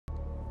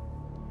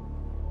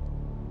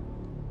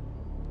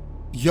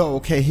Yo,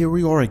 okay, here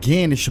we are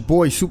again. It's your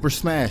boy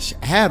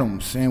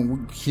SuperSmashAdams, and we're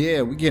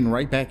getting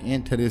right back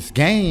into this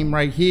game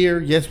right here.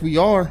 Yes, we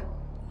are.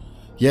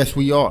 Yes,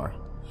 we are.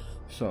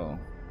 So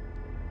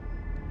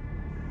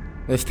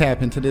let's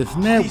tap into this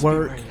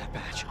network. Please be wearing that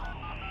badge.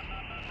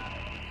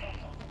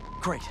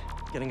 Great,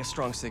 getting a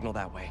strong signal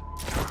that way.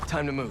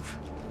 Time to move.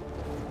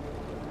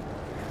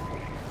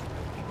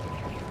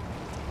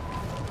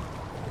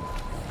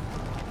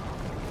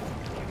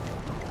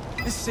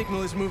 This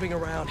signal is moving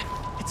around.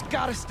 It's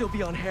gotta still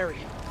be on Harry.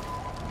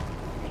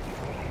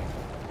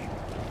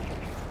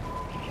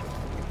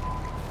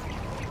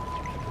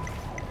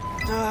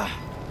 I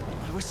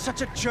was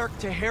such a jerk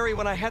to Harry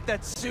when I had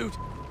that suit.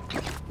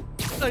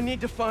 I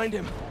need to find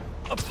him,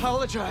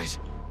 apologize,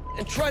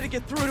 and try to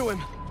get through to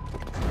him.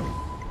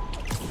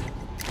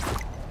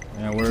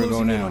 Yeah, where we go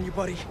Closing in now? on you,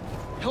 buddy.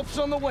 Help's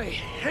on the way.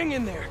 Hang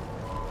in there.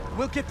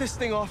 We'll get this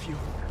thing off you,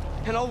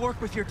 and I'll work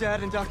with your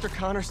dad and Dr.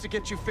 Connors to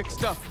get you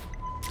fixed up.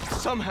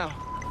 Somehow.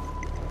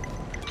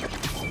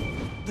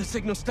 The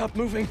signal stopped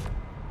moving.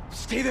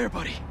 Stay there,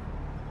 buddy.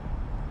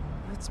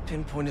 Let's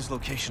pinpoint his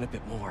location a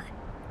bit more.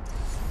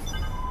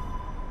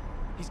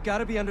 He's got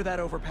to be under that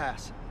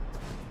overpass.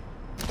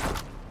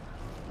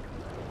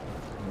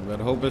 We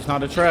better hope it's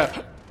not a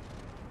trap.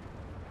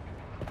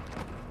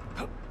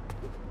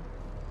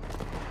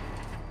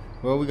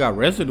 Well, we got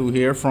residue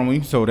here from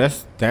him, so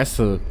that's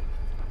a.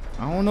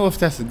 I don't know if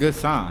that's a good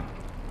sign.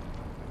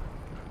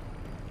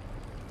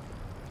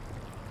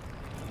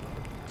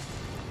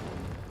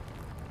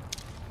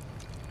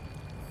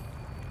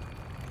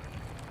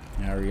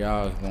 There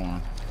y'all is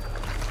going.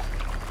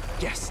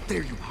 Yes,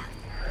 there you are.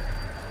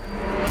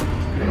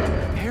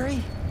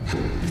 Harry?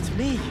 It's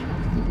me.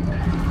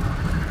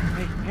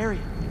 Hey, Harry.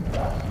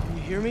 Can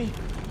you hear me?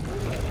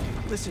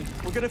 Listen,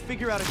 we're gonna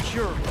figure out a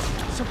cure.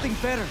 Something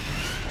better.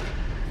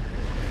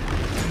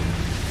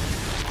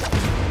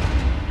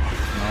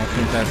 I don't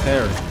think that's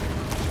Harry.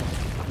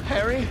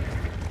 Harry?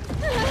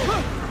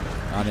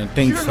 I didn't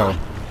think so.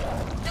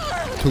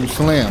 Too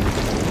slim.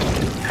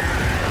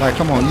 Like,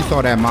 come on, you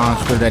saw that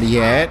monster that he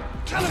had.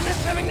 Kind of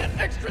miss having that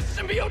extra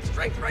symbiote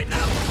strength right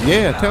now.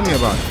 Yeah, tell me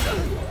about it.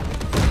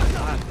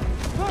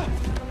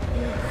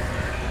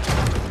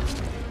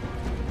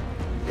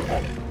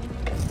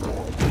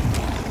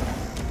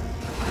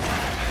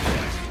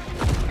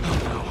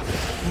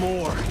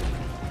 More.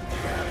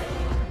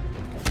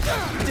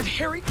 Did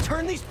Harry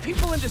turn these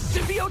people into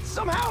symbiotes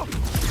somehow?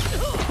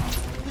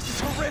 This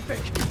is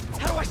horrific.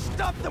 How do I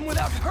stop them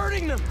without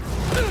hurting them?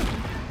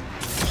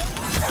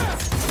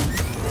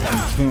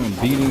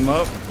 Beat him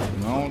up.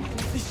 No.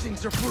 These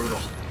things are brutal.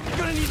 You're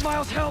gonna need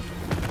Miles' help.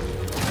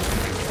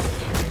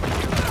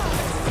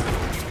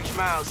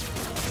 Miles,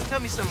 tell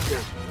me something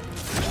good.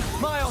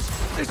 Miles,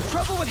 there's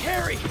trouble with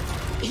Harry.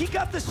 He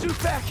got the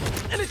suit back,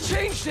 and it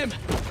changed him.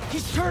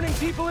 He's turning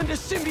people into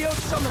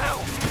symbiotes somehow.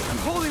 I'm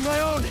holding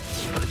my own,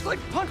 but it's like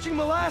punching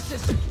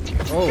molasses.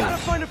 Oh. Gotta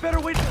find a better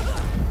way to...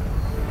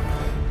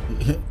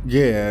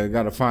 Yeah,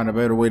 gotta find a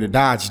better way to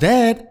dodge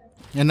that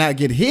and not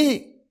get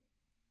hit.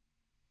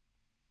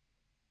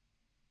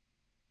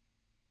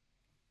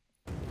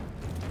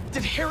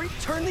 Did Harry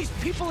turn these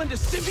people into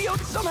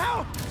symbiotes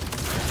somehow?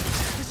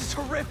 This is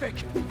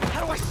horrific.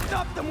 How do I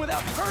stop them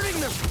without hurting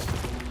them?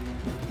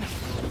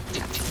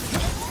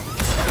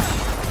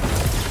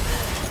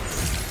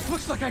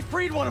 Looks like I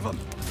freed one of them.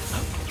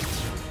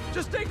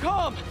 Just stay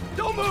calm.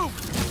 Don't move.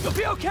 You'll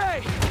be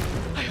okay.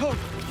 I hope.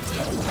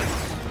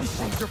 These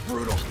things are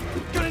brutal.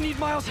 Gonna need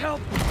Miles'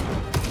 help.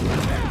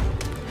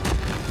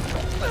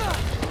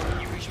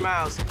 You reach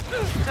Miles.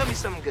 Tell me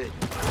something good.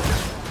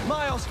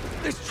 Miles,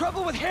 there's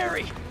trouble with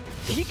Harry.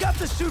 He got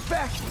the suit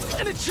back,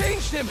 and it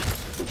changed him.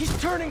 He's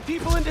turning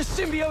people into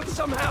symbiotes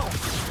somehow.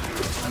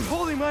 I'm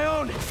holding my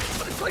own,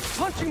 but it's like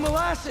punching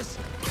molasses.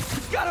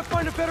 We've got to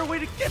find a better way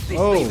to get these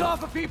things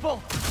off of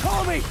people.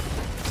 Call me.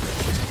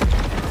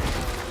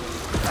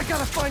 I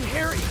gotta find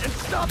Harry and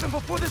stop him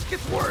before this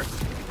gets worse.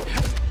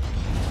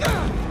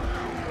 Got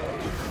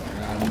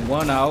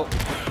one out.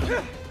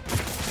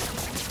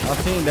 I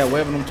seen that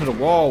webbing him to the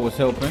wall was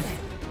helping.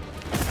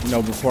 You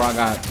know, before I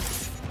got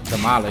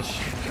demolished.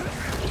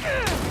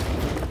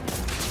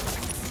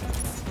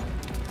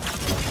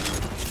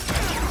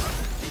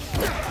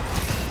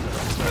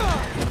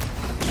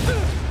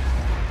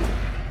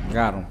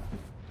 Got him.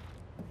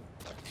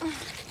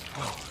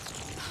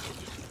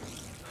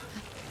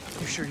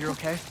 You sure you're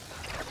okay?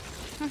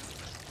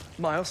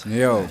 Miles?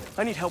 Yo.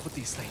 I need help with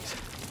these things.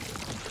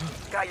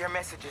 Got your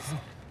messages.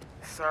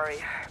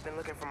 Sorry, I've been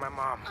looking for my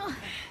mom.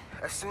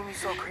 Assume you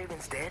saw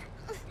Craven's dead?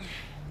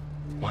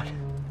 What?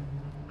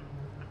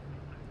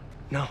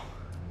 No.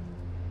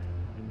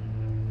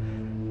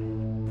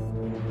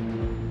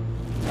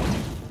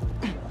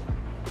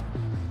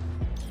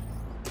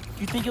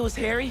 You think it was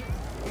Harry?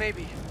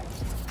 Maybe.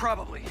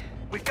 Probably.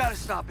 We've got to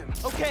stop him.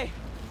 Okay,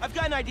 I've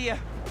got an idea.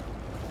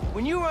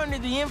 When you were under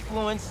the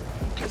influence,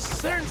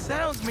 certain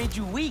sounds made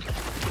you weak.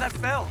 That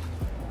fell.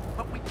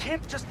 But we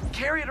can't just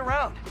carry it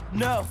around.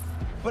 No,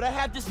 but I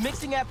have this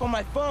mixing app on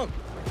my phone.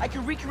 I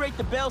can recreate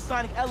the Bell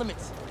sonic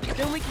elements.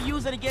 Then we can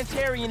use it against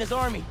Harry and his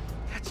army.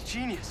 That's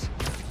genius.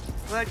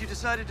 Glad you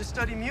decided to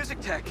study music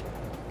tech.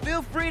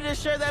 Feel free to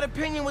share that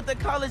opinion with the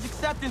college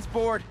acceptance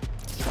board.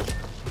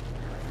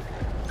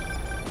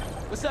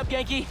 What's up,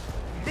 Genki?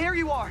 There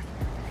you are.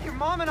 Your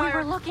mom and We I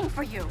were are... looking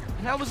for you.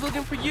 And I was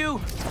looking for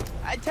you.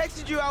 I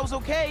texted you I was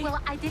okay.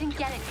 Well, I didn't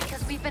get it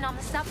because we've been on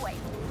the subway,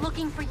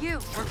 looking for you.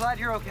 We're glad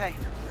you're okay.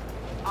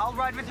 I'll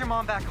ride with your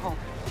mom back home.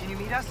 Can you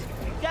meet us?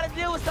 Gotta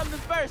deal with something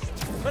first,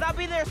 but I'll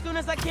be there as soon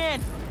as I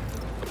can.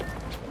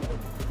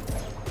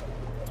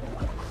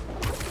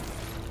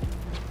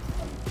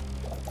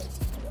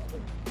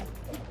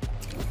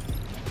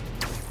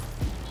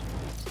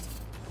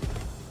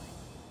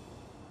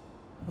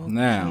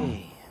 Now.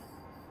 Okay.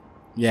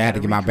 Yeah, I had to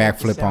get my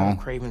backflip on.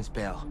 Craven's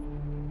Bell.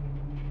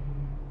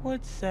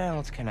 What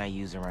sounds can I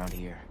use around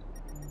here?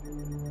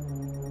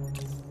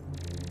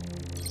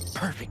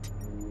 Perfect.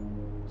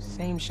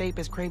 Same shape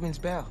as Craven's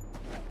Bell.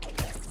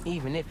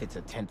 Even if it's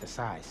a tenth the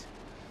size.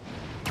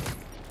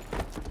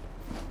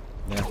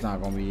 That's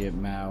not gonna be it,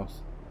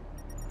 Mouse.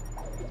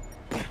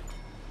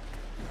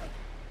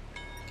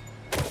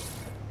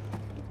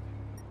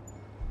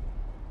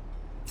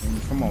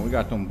 Come on, we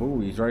got them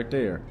buoys right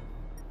there.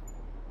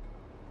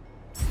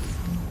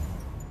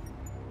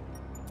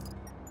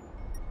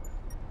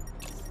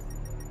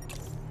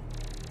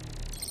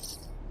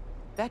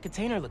 That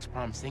container looks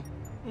promising.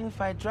 And if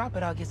I drop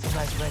it, I'll get some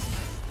nice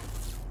resonance.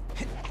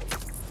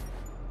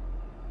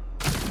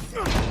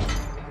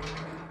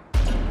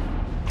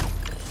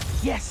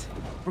 Yes!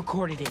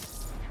 Recorded it.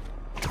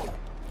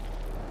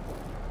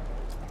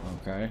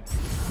 Okay.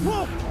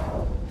 Whoa!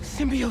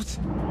 Symbiotes!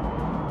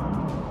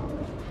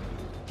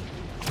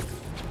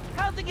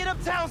 How'd they get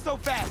uptown so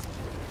fast?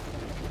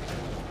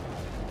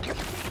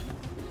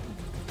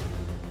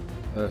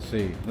 Let's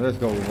see. Let's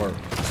go to work.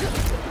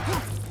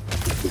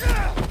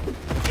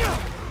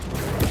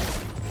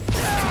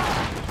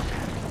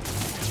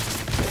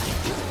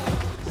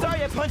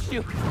 Sorry I punched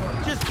you.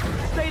 Just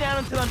stay down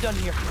until I'm done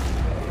here.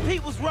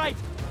 Pete was right.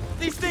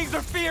 These things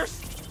are fierce.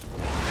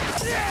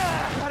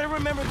 Gotta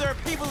remember there are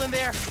people in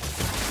there.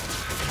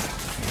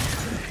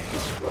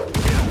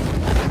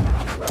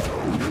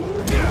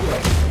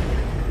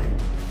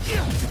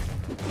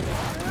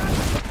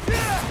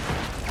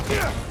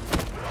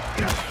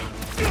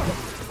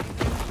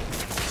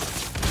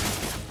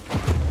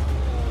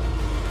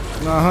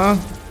 Uh-huh.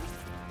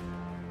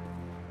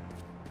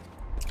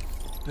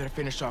 Better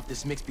finish off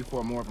this mix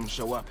before more of them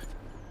show up.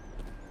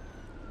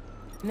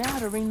 Now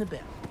to ring the bell.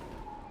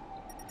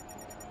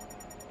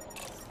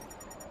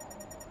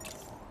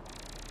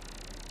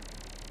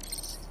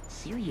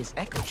 Serious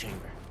echo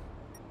chamber.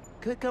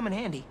 Could come in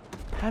handy.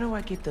 How do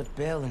I get the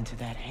bell into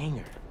that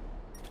hangar?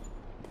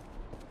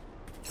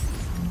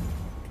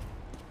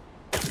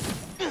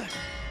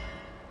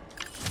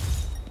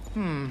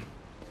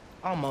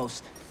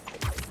 Almost.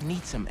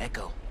 Need some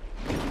echo.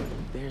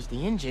 There's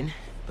the engine,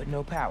 but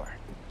no power.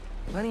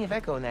 Plenty of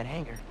echo in that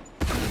hangar.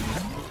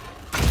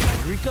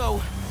 Here we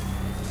go.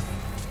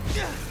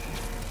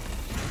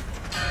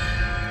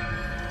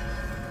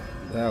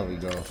 There we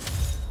go.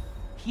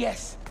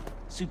 Yes,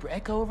 Super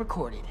Echo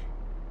recorded.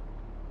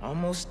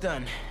 Almost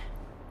done.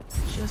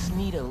 Just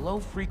need a low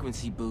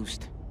frequency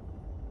boost.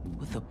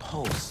 With a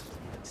pulse.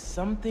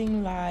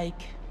 Something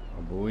like...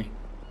 Oh boy.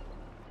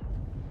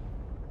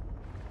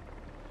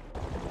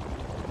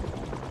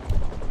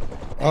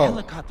 Oh,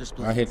 helicopter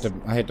split. I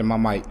hit my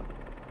mic.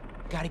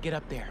 Gotta get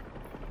up there.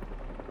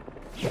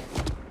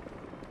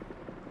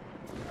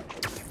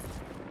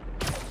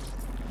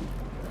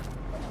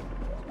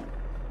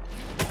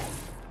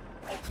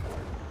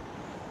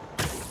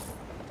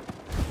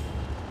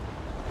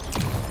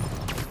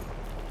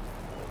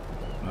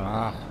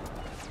 Ah.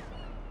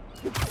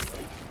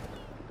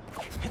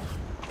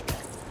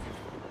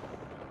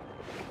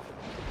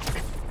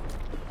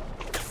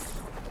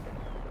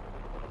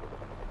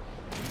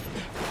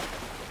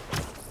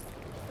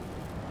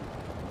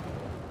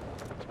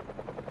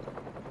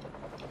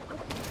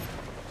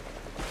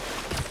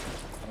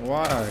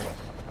 Why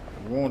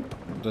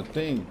won't the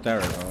thing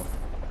there though?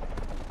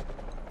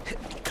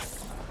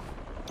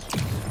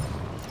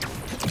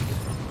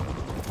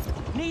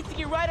 Need to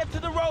get right up to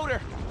the rotor.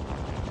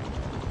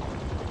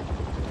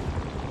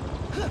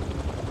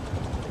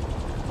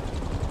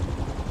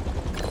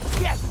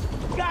 Yes,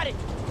 got it.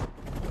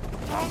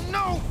 Oh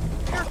no,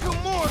 here come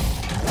more.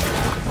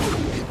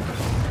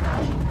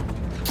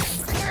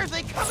 Where are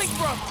they coming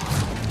from?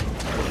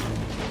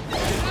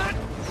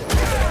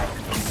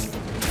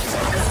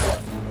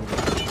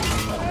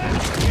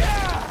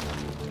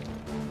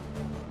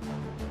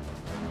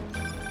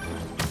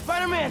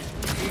 Spider-Man,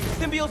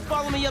 symbiotes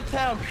follow me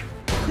uptown.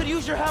 Could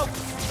use your help.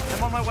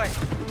 I'm on my way.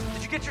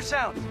 Did you get your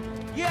sound?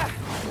 Yeah,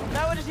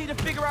 now I just need to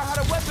figure out how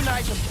to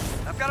weaponize them.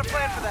 I've got a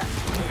plan for that.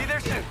 Be there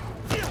soon.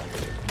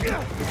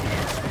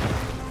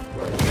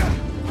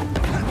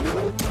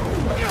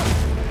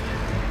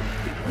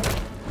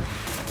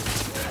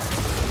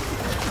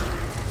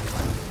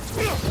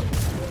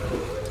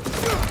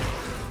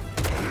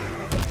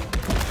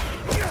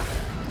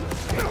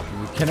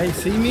 Can they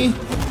see me?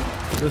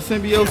 The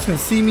symbiotes can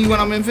see me when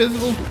I'm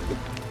invisible?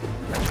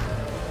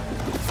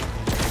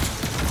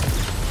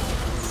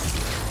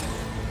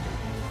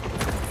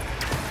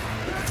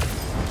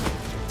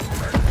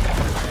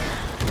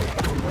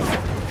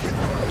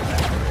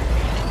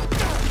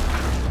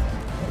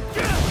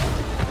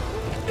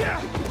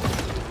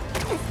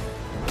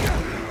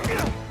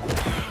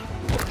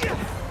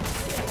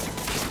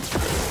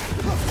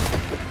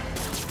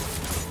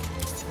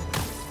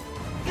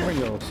 Bring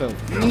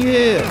yourself in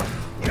here,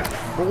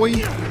 boy.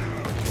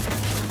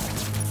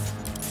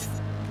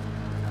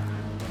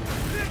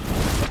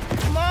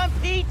 Come on,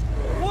 Pete!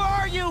 Where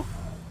are you?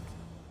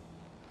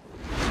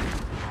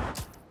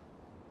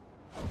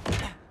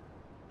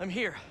 I'm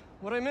here.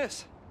 What'd I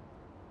miss?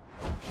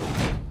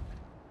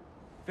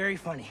 Very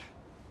funny.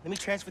 Let me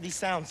transfer these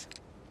sounds.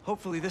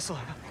 Hopefully this'll...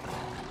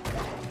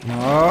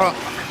 No.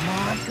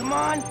 Come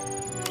on!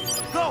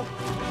 Go!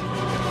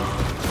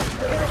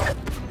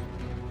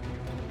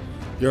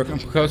 Your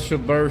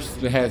concussive burst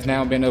has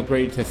now been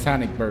upgraded to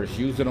sonic burst.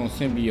 Use it on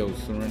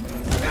symbiotes.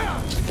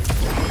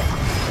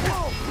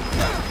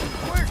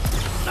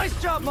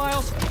 Nice job,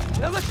 Miles.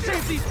 Now let's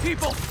save these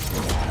people.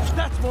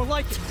 That's more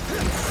like it.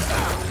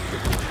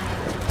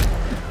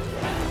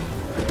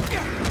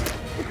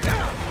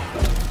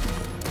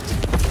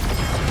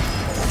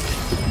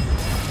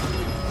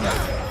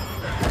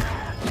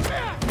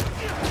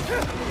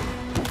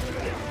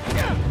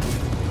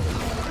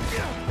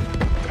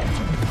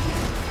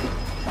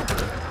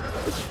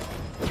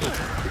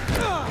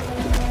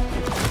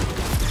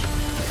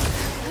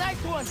 Nice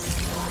one!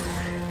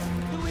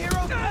 New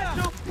hero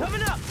special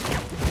coming up!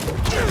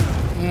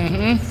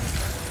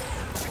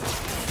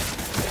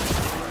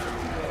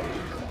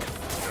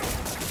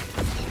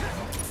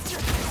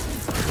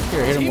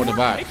 Here, hit him with the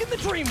box. Making the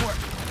dream work.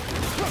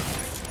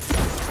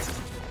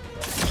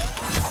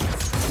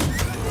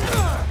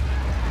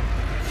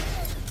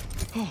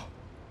 Oh,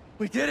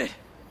 we did it.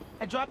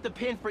 I dropped a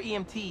pin for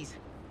EMTs.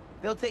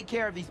 They'll take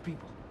care of these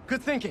people.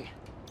 Good thinking.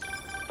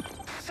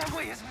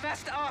 Subway is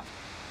messed up.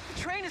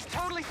 The train is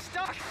totally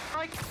stuck.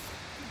 Like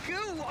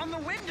goo on the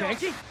windows.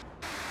 Yankee?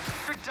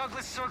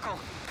 Douglas Circle.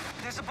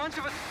 There's a bunch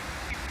of us.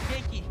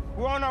 Yankee,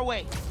 we're on our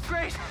way.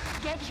 Great.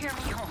 Get here,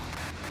 mijo.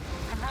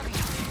 I love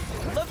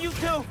you. Love you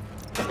too.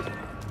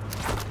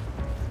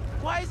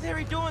 Why is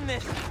Harry doing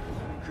this?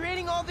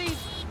 Creating all these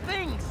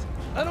things?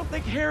 I don't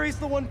think Harry's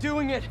the one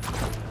doing it.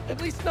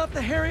 At least not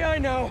the Harry I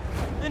know.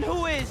 Then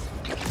who is?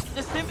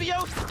 The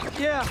symbiote?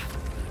 Yeah,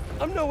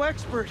 I'm no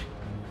expert,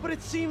 but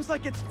it seems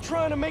like it's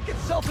trying to make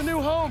itself a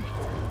new home.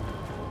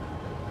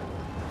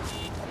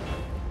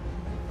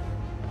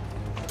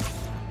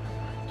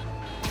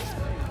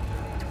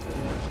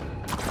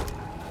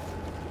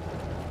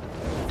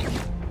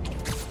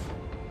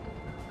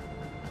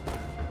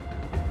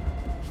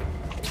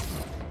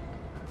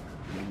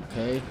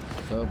 Okay,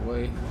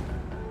 subway.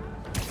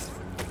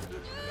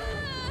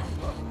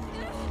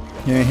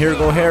 Yeah, here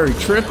go Harry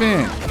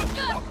tripping.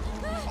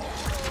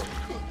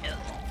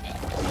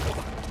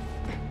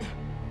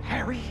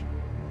 Harry?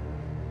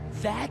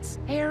 That's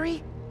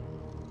Harry?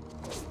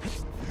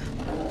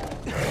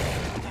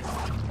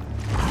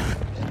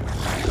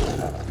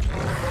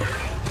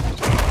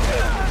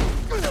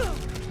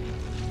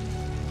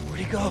 Where'd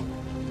he go?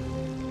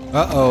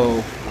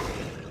 Uh-oh.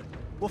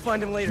 We'll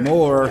find him later.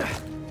 More.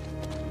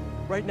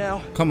 Right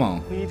now, Come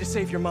on. we need to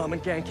save your mom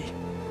and Genki.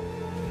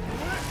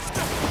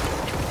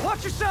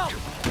 Watch yourself!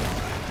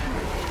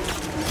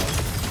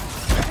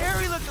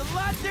 Harry looked a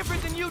lot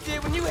different than you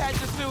did when you had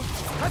the suit.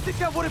 I think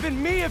that would have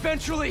been me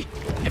eventually,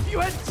 if you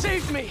hadn't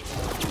saved me.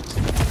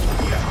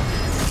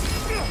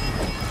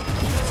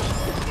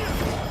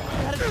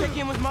 Gotta check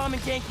in with Mom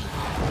and Genki.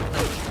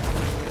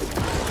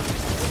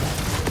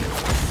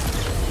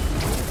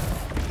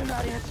 They're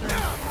not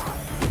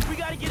answering. We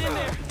gotta get in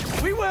there.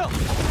 We will,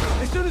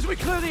 as soon as we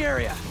clear the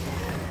area.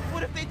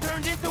 What if they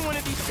turned into one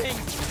of these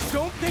things?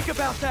 Don't think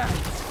about that.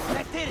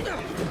 That did it.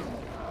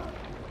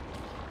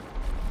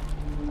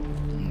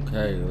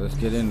 Okay, let's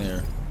get in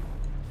there.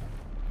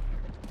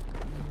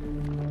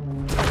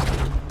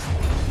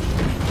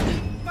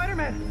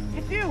 Spider-Man,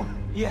 it's you.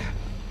 Yeah,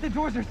 The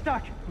doors are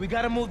stuck. we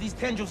gotta move these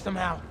tendrils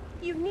somehow.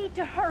 You need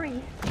to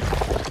hurry.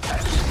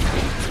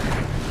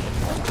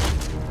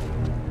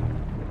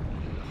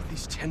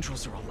 These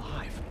tendrils are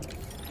alive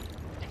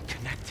and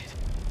connected.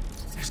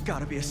 There's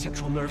gotta be a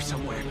central nerve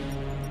somewhere.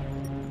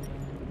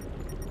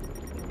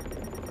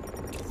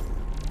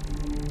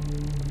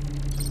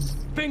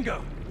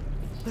 Bingo!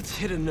 Let's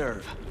hit a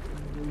nerve.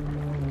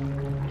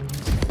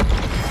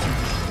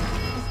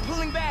 It's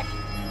pulling back.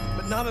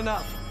 But not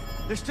enough.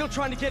 They're still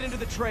trying to get into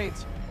the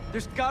trains.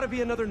 There's gotta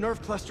be another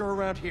nerve cluster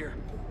around here.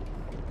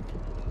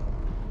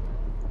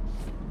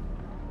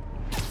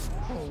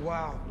 Oh,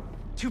 wow.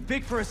 Too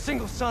big for a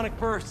single sonic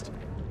burst.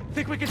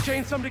 Think we can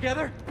chain some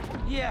together?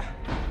 Yeah,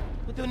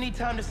 but they'll need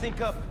time to sync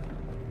up.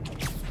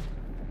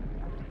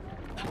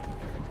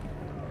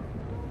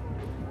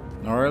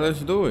 All right, let's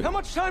do it. How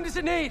much time does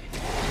it need?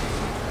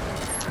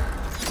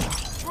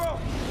 Bro,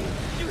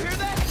 you hear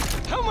that?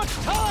 How much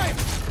time?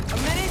 A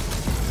minute?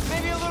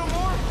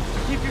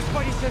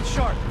 Spidey sense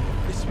sharp.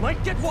 This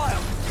might get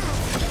wild.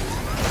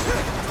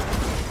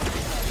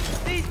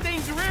 These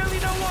things really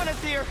don't want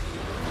us here.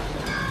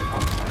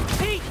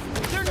 Pete,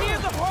 they're near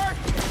the heart.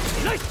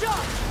 Nice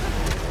job!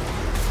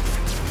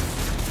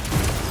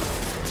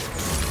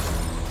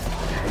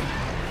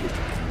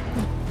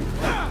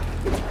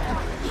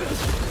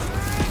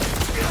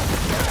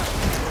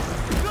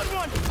 Good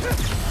one.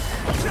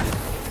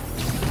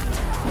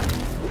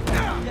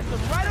 Get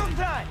them right on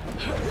time.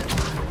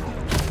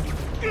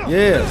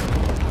 Yeah.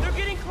 They're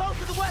getting close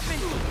to the weapon.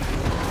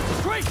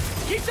 Great!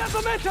 Keep that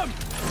momentum!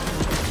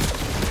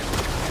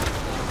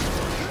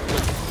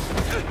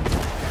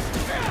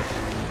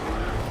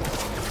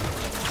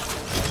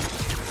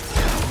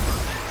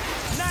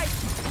 Nice.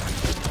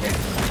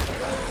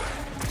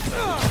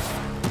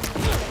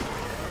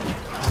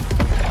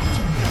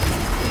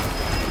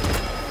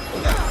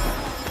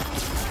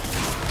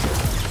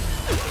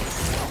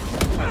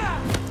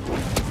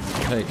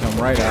 Hey, come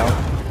right out.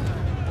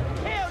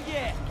 Hell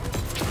yeah.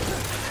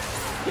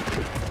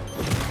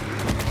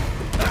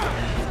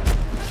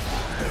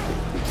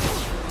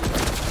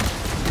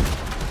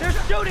 They're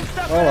shooting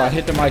stuff. Oh, I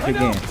hit the mic I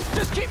know! again.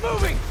 Just keep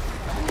moving!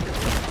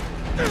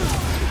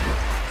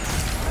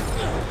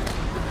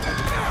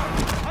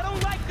 I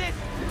don't like this.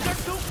 They're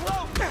too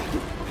close.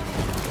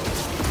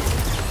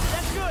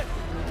 That's good.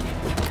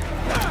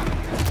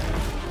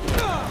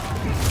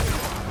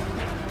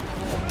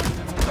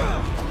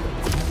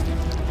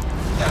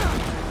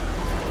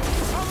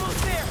 Almost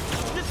there.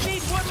 Just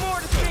need one more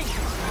to sink.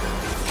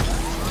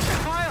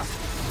 Miles,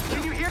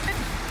 can you hear it?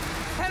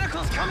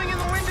 Tentacles coming in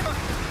the window.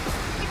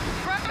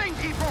 Grabbing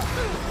people.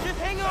 Just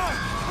hang on.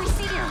 We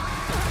see you.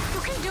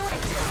 You can do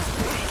it.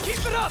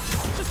 Keep it up!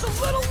 Just a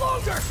little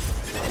longer!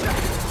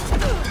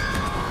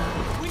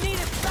 We need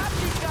to stop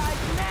these guys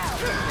now.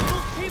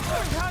 Those people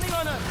are counting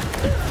on us.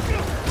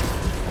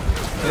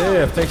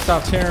 Yeah, if they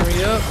stop tearing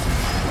me up.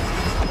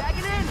 Back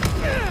it in.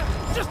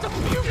 Just a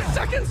few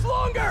seconds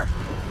longer!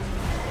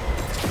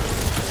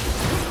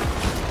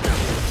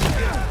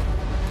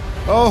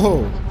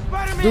 Oh,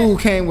 Spider-Man, dude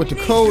came with we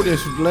the need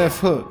coldest left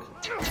hook.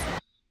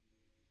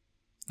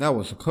 That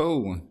was a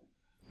cold one.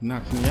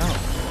 Knocked me out.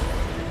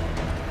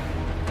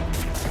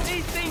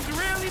 These things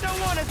really don't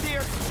want us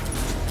here.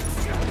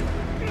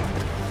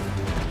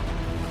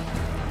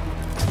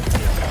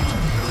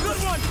 Good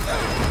one.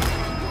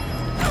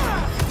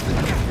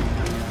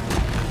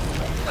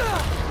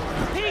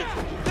 Pete,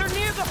 they're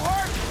near the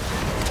heart.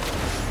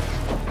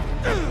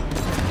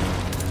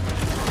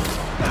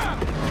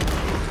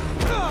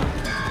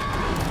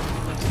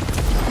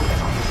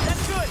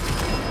 That's good.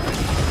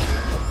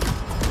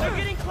 They're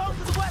getting close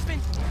to the weapon.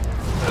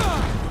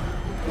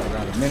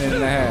 About a minute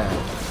and a half.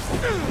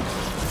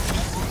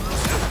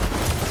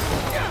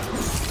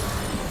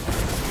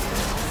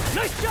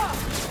 Nice job!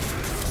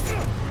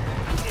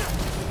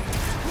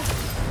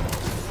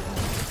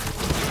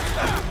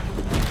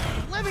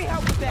 Let me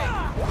help with that.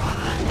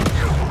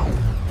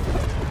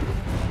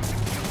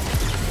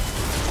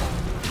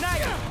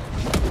 Nice.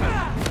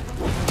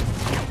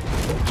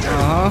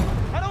 Uh-huh.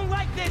 I don't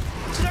like this.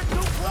 They're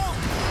too close.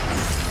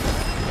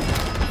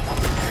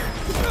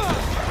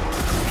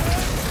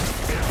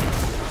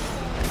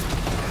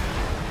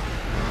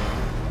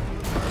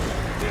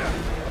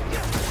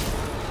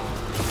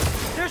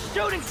 They're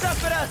shooting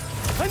stuff at us.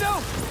 I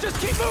know! Just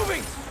keep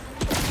moving!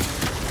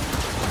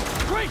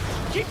 Great!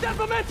 Keep that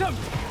momentum!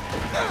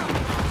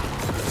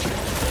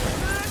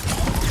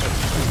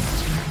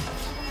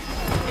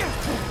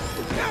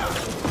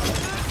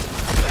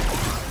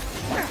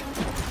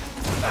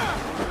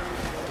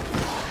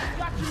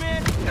 Got you,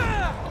 man.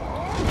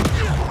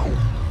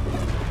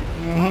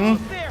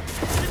 Almost there.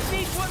 Just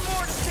need one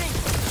more to sink.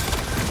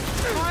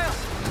 Miles,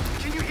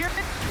 can you hear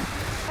it?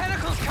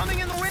 Tentacles coming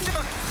in the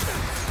window.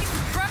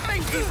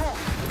 Grabbing people.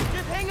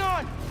 Just hang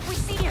on. We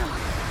see you.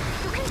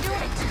 You can do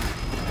it.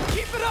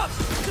 Keep it up!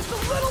 Just a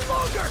little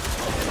longer!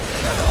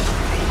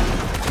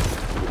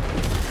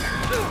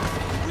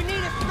 We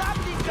need to stop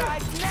these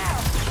guys now.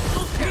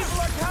 Those people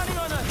are counting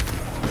on us.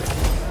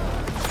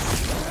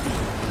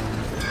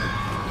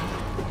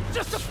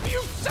 Just a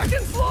few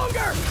seconds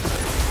longer!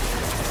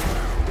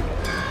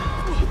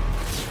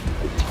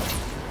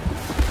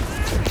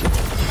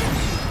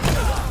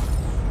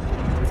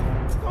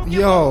 Don't give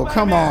Yo, up,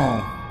 come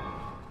Spider-Man. on.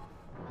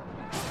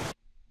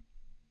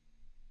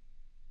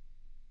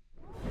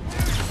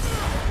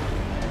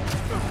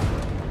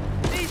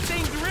 These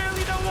things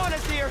really don't want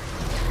us here.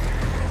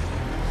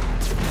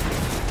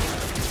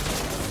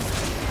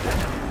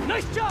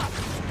 Nice job!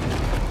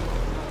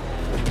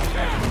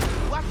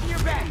 Watch your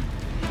back.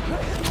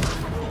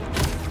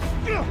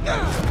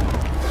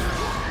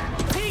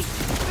 Pete,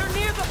 they're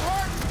near the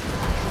heart.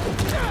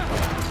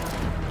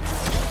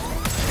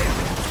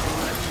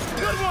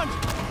 Good one.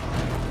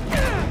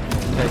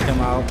 Take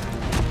him out.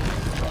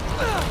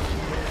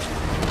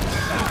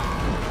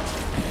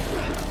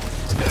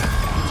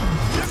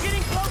 They're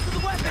getting close to the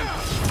weapon.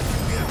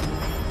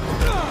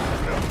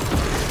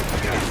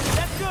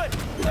 That's good.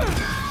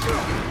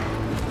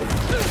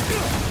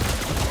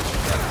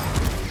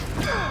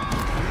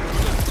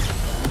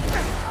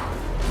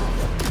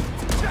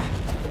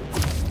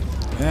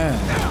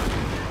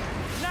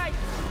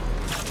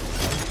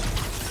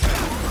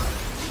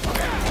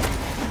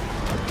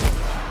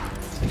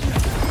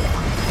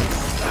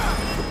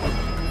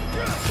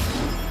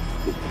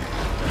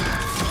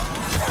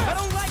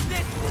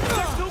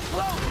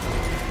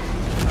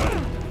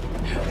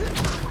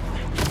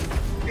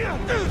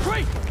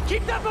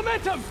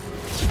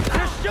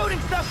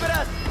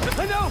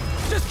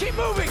 Keep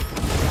moving!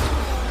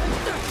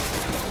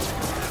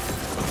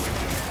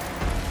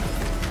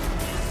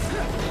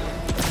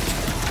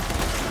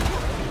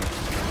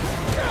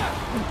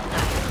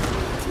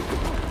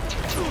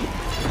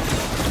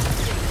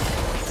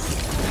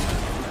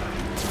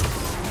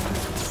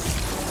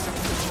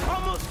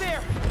 Almost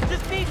there.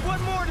 Just need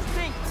one more to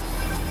sink.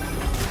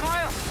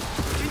 Kyle,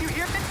 can you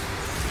hear it?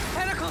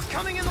 Tentacles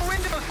coming in the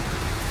windows.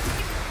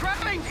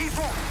 Grabbing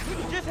people.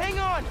 Just hang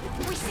on.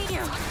 We see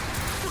you.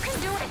 You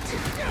can do it.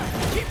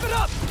 Keep it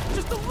up!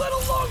 Just a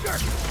little longer!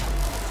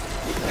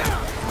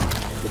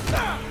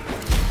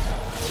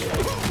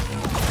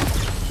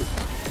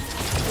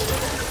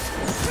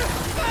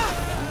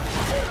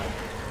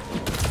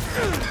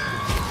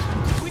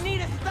 We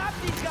need to stop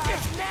these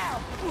guys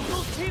now.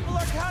 Those people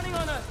are counting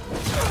on us.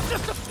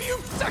 Just a few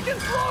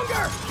seconds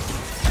longer!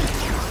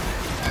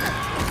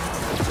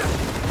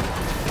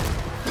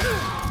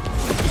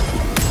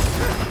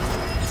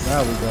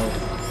 There we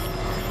go.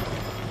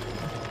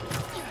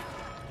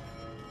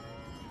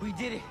 We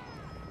did it.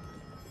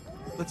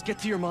 Let's get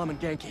to your mom and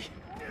Genki.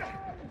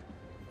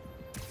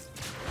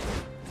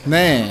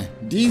 Man,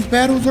 these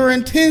battles are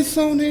intense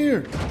on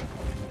here.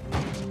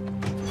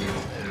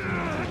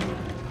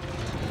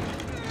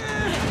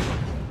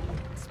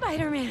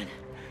 Spider-Man.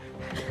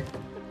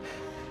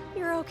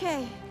 You're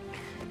okay.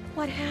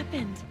 What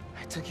happened?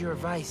 I took your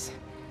advice.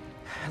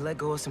 I let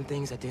go of some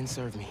things that didn't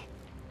serve me.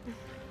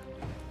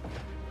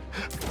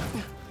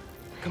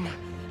 Come on.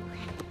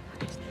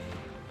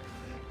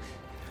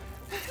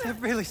 That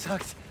really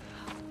sucks.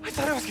 I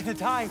thought I was gonna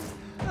die.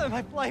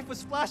 My life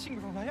was flashing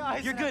before my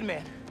eyes. You're good,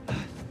 man.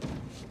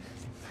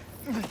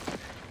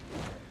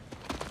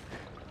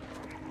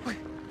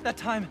 That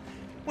time,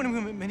 when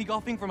we went mini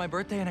golfing for my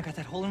birthday and I got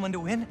that hole-in-one to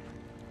win,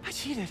 I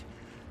cheated.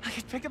 I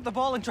picked up the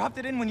ball and dropped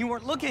it in when you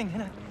weren't looking,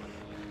 and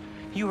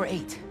You were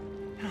 8.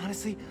 And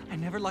honestly, I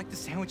never liked the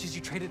sandwiches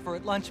you traded for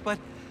at lunch, but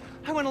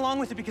I went along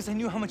with it because I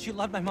knew how much you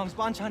loved my mom's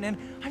banchan, and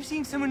I'm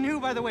seeing someone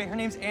new, by the way. Her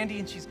name's Andy,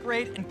 and she's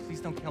great, and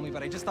please don't kill me,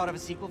 but I just thought of a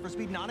sequel for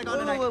Speed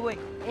Nonagon, and Wait.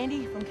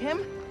 Andy from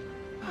Kim?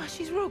 Oh,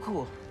 she's real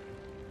cool.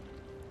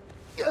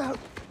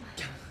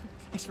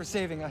 Thanks for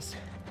saving us.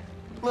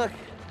 Look,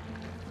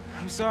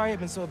 I'm sorry I've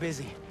been so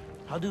busy.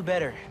 I'll do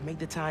better. Make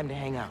the time to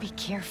hang out. Be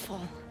careful.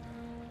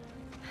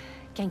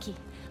 Genki,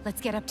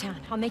 let's get uptown.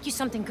 I'll make you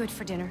something good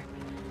for dinner.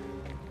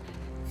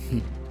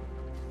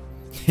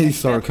 He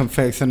started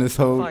confessing this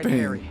whole Find thing.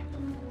 Harry.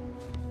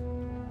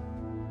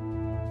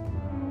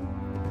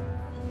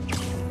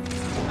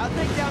 I'll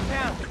take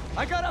downtown.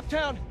 I got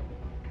uptown.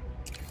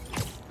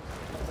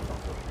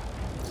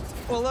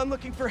 Well, I'm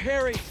looking for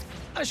Harry.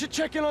 I should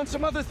check in on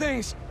some other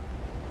things.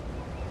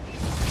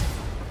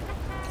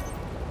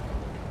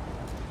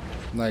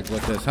 Like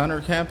with this hunter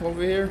camp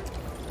over here.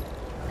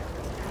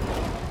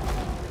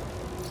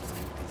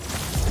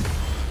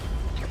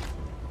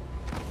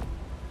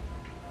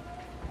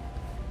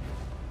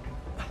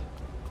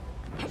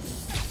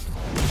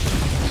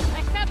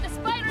 I stabbed the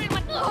spider in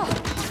my...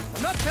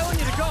 I'm not telling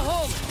you to go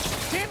home.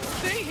 Can't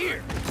stay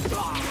here. Data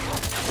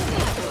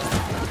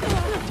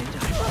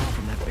I pulled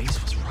from that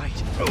base was right.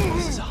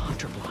 This is a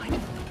hunter blind.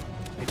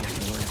 Maybe I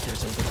can learn if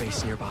there's another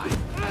base nearby.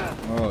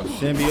 Oh,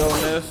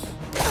 symbiote-ness.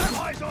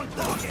 Eyes on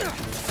target.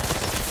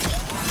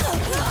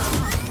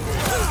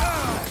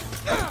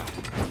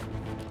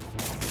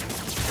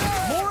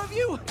 More of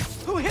you?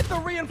 Who hit the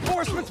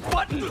reinforcements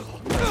button?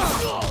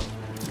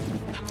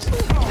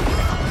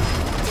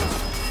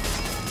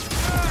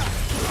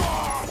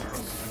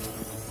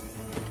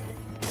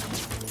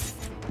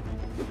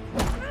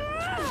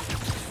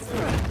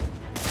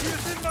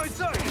 He's in my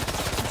sight.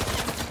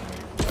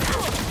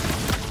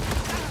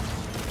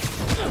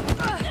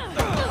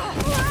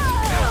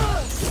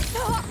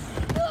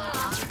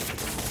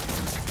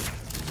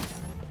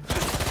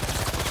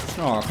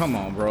 Oh, come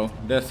on, bro.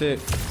 That's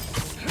it.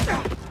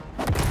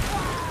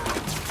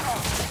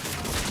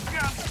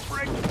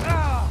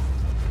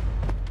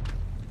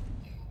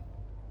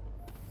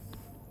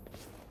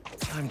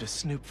 Time to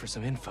snoop for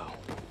some info.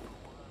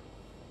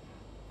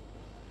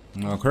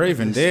 No,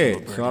 Craven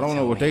dead, so I don't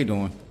know what they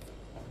doing.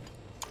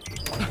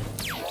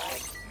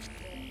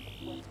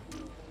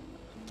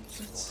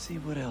 Let's see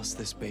what else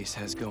this base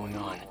has going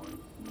on.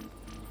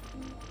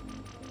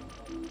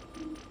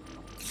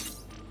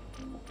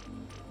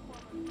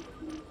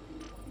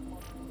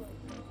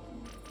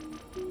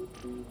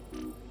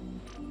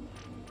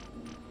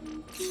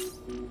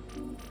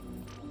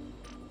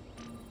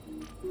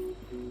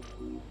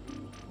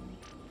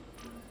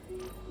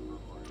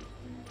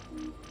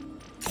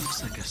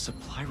 Looks like a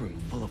supply room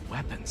full of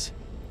weapons.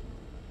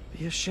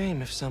 Be a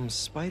shame if some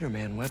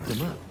Spider-Man webbed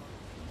them up.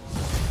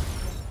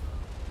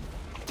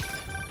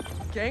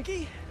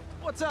 Genki?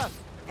 What's up?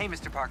 Hey,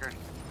 Mr. Parker.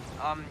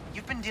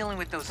 You've been dealing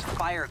with those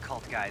fire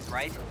cult guys,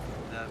 right?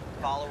 The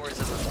followers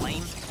of the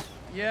flame?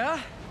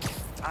 Yeah?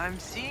 I'm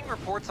seeing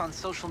reports on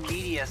social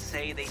media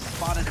say they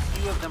spotted a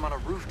few of them on a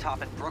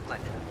rooftop in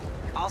Brooklyn.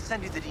 I'll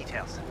send you the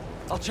details.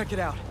 I'll check it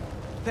out.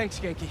 Thanks,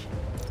 Genki.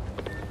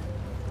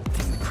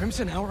 Is the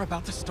Crimson Hour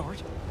about to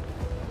start?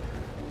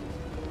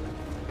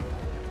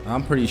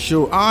 I'm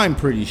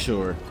pretty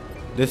sure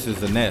this is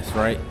the nest,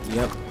 right?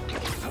 Yep.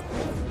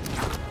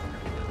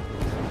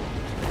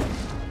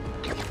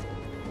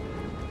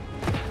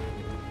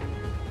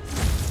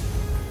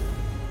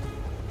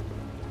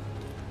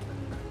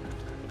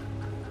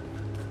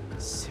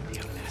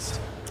 Symbiote nest.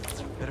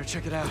 Better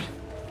check it out.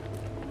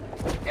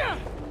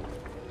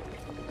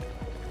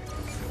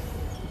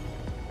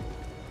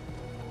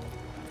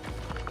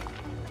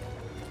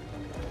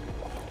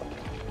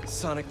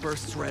 Sonic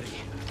burst's ready.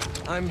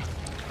 I'm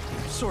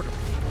sort of.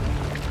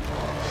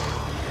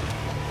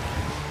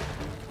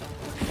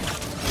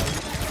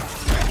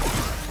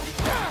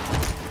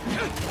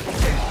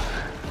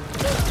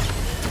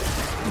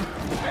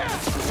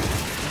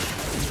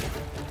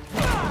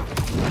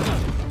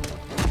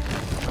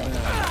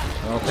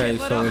 Okay,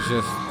 so it's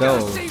just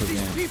those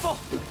again. People.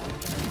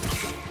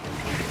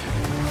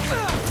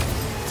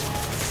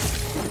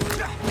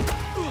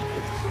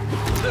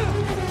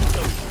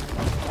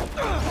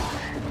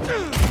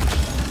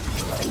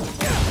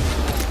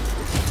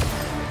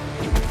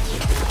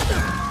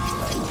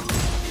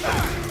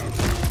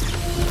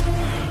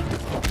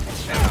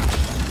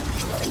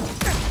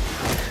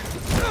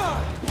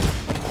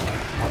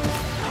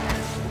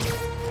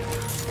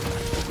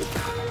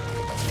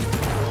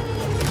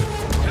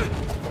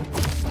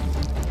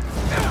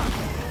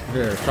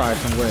 Here, try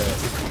some web.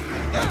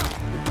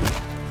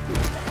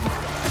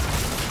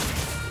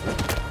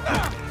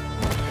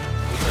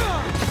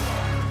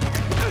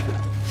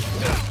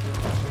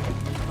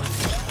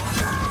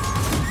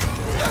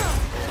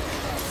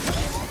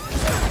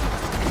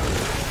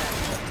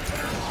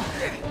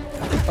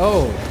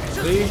 Oh,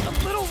 see? A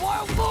little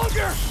while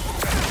longer.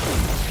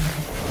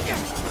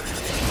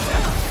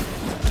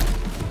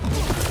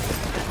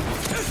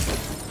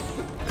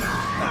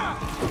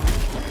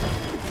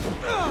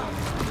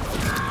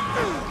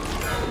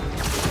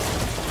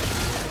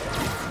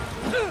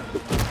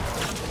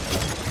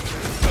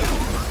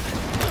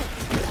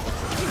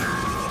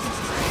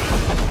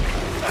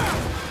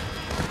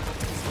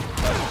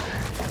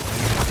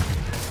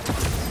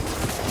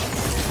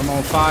 Come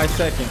on, 5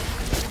 seconds.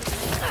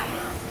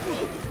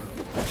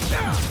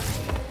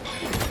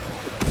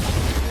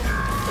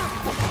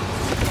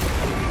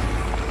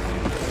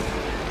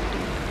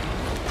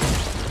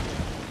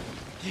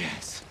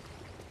 Yes.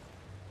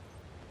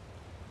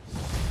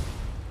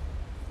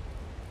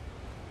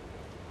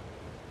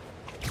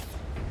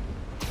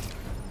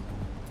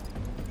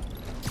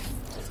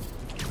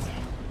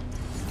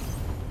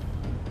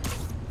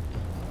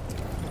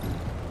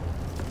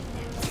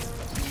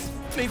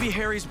 Maybe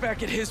Harry's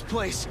back at his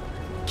place.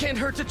 Can't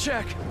hurt to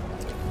check.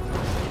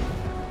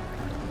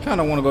 Kind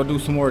of want to go do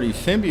some more of these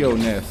symbiote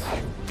nests.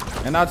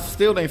 And I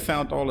still ain't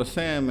found all the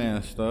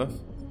Sandman stuff.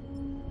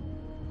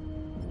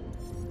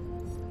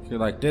 Feel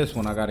like this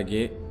one I gotta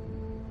get.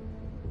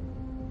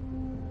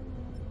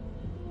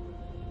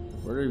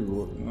 Where do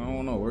you, I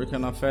don't know, where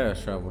can I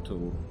fast travel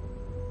to?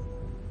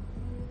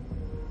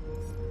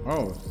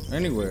 Oh,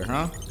 anywhere,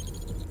 huh?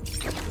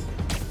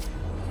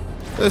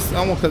 This,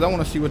 cause I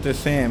want to see what this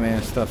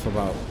Sandman stuff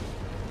about.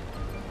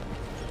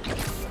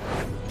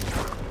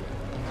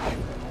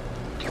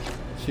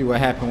 See what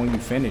happened when you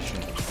finish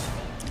it.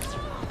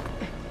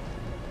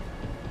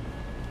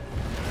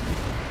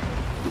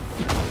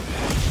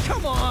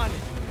 Come on!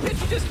 Can't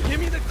you just give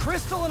me the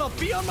crystal and I'll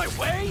be on my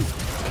way?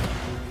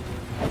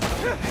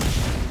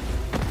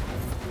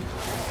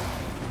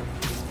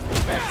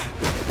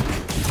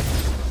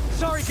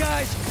 Sorry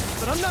guys,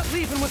 but I'm not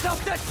leaving without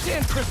that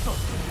sand crystal.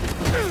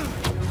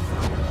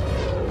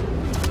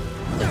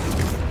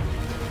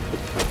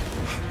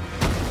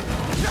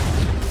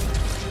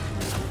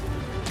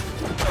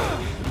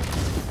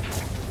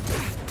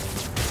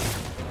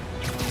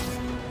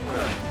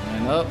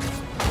 And up.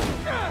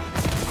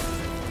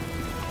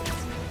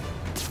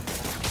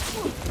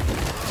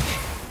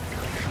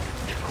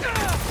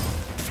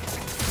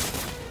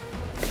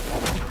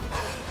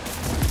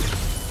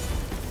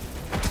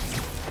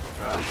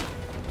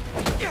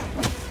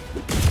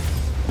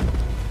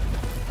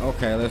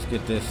 Okay, let's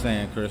get this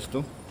sand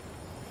crystal.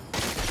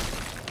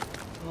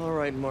 All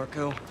right,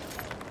 Marco.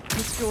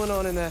 What's going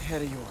on in that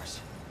head of yours?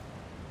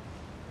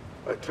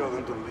 I tell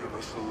them to leave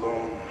us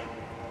alone,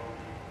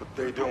 but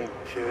they don't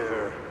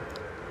care.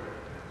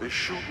 They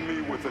shoot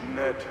me with a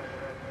net,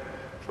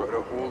 try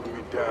to hold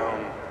me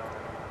down.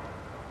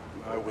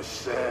 I was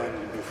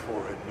sand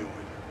before I knew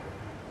it.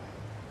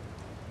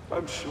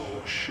 I'm so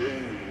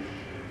ashamed,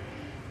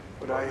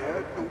 but I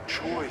had no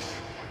choice.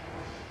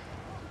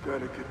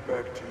 Gotta get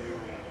back to you.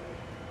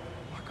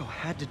 Marco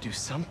had to do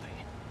something.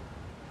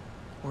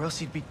 Or else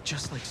he'd be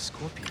just like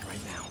Scorpion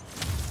right now.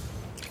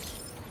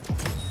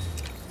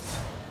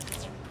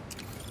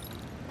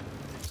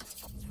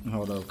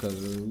 Hold up,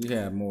 cause we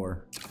had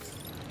more.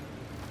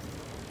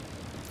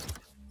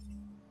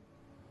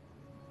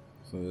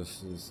 So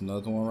this is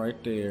another one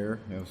right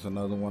there. There's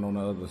another one on the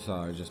other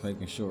side. Just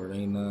making sure it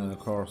ain't none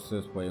across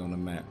this way on the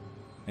map.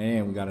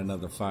 And we got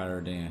another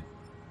fire den.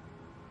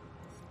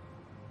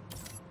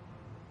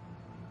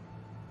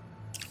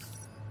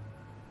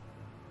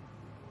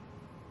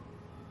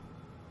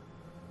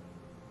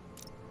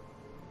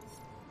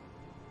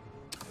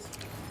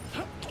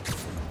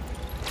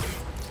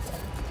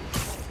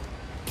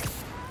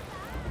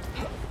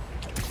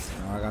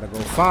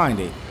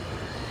 find it.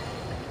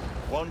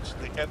 Once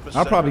the epicenter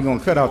I'm probably gonna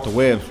cut out the of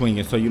web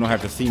swinging so you don't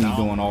have to see me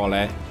doing all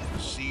that. the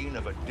scene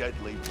of a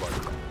deadly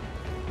bloodbath.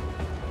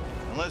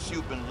 Unless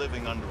you've been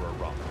living under a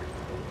rock,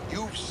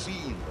 you've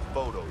seen the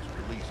photos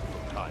released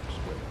from Times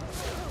Square,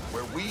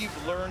 where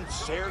we've learned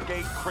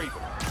Sergei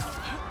Kraven,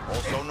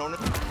 also known as...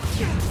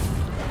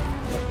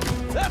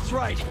 That's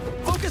right!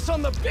 Focus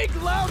on the big,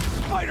 loud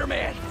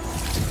Spider-Man!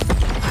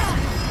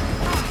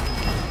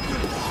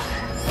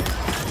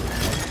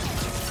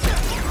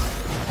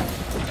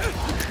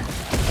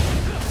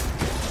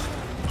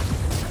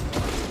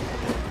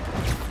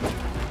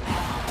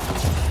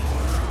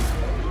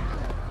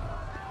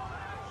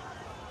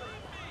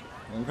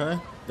 Okay,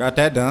 got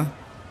that done.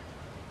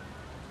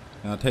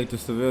 Now take the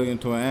civilian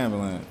to an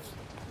ambulance.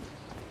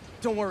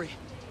 Don't worry.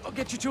 I'll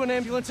get you to an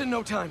ambulance in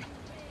no time.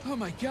 Oh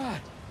my God,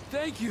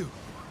 thank you.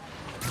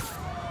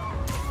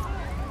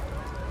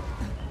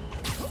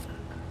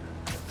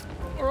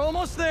 We're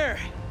almost there.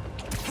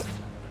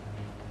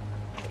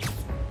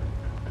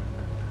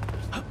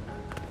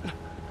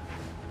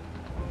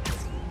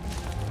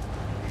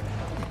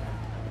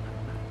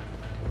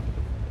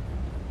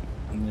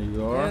 And there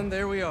you are. And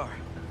there we are.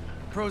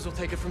 Pros will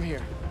take it from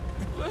here.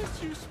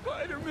 Bless you,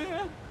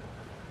 Spider-Man.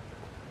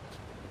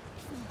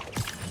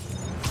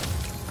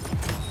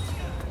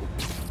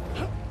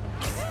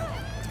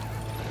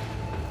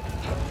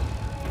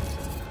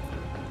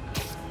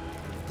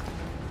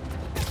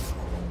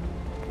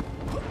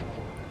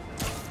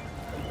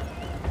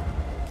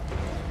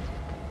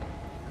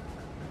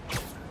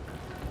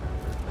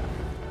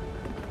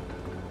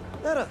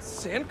 That a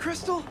sand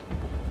crystal?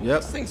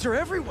 Yep. These things are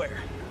everywhere.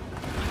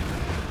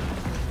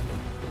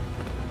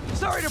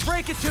 Sorry to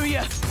break it to you,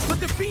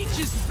 but the beach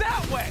is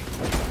that way.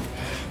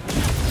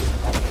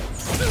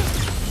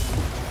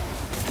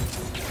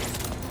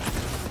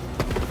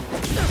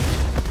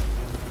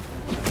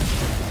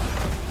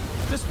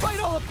 Despite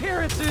all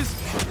appearances,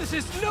 this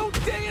is no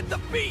day at the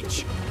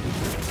beach.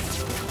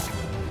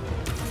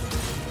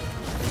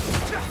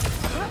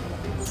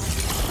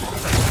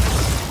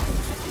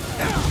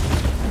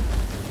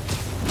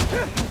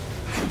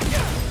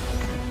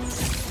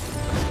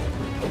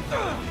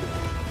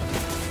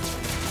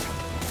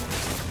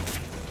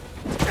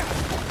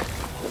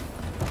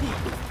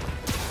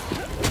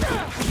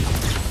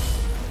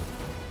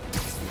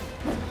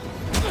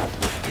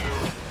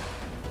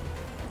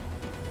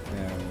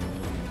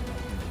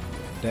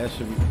 That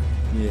should be.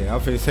 Yeah, I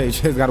was gonna say, you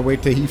just gotta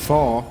wait till he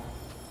fall.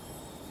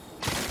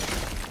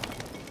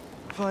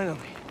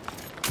 Finally,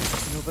 I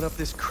can open up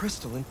this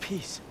crystal in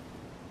peace.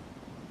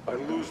 I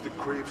lose the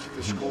creeps at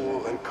the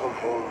school and come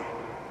home.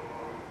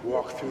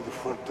 Walk through the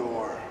front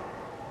door.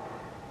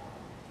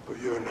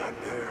 But you're not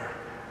there.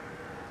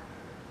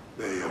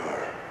 They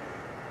are.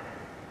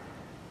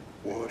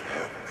 What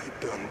have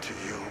they done to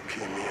you,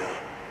 Kimia?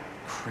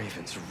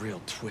 Craven's real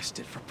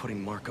twisted for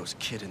putting Marco's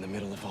kid in the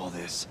middle of all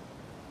this.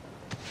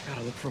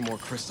 Gotta look for more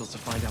crystals to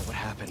find out what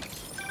happened.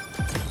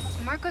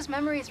 Marco's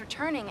memory is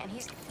returning and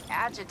he's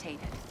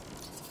agitated.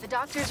 The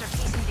doctors are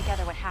piecing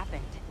together what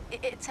happened.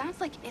 It sounds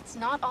like it's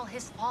not all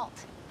his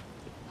fault.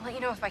 I'll let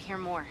you know if I hear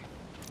more.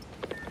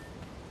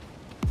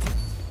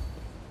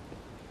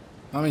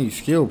 How many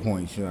skill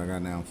points should I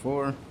got now?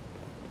 4?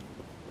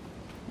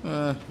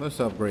 Let's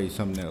upgrade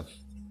something else.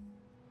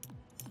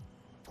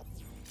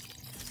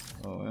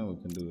 Oh, and we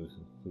can do this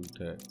with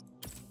food tech.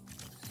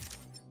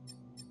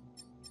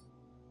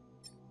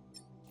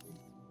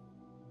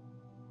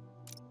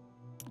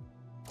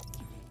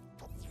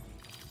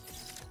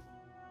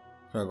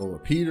 Should I go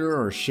with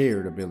Peter or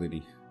shared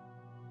ability?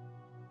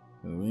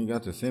 We ain't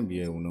got the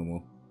symbiote no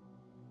more.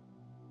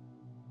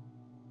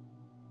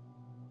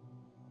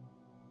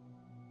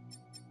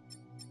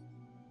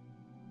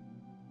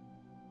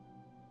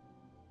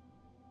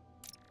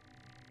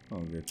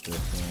 I'll get this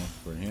one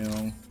for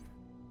him.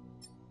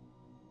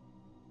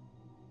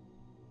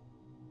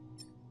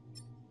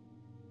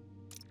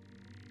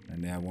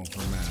 And that one for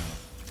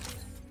Miles.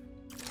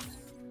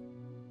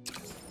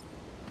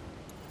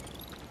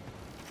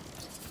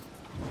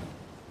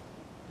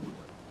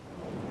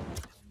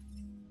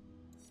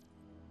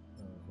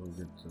 We'll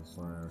get this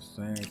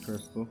sand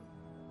crystal.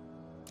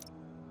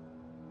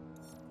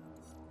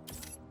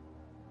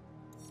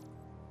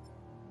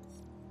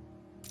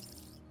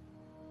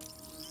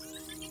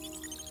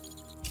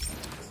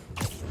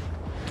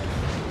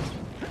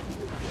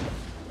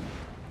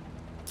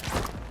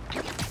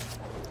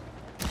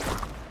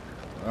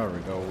 There we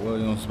go,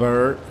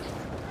 Williamsburg.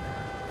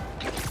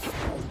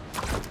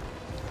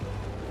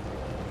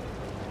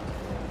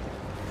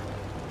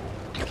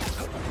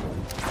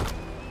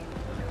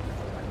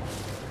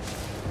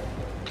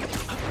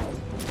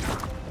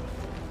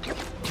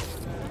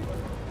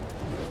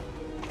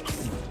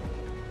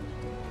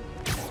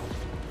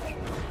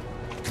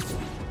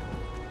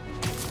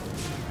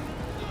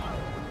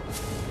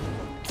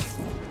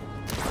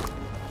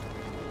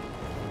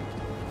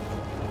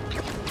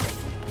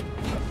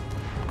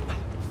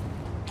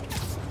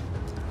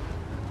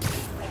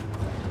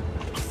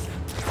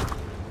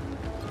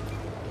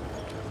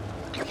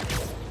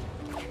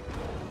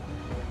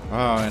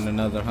 Oh, and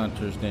another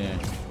hunter's den.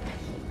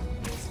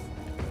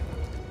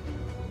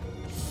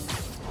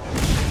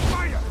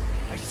 Fire!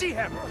 I see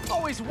him!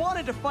 Always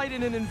wanted to fight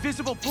in an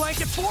invisible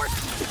blanket fort!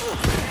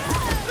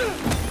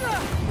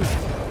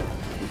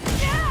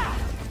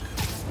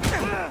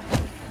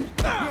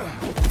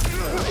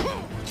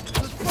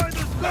 Let's find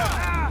this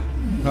guy!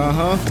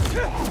 Uh-huh.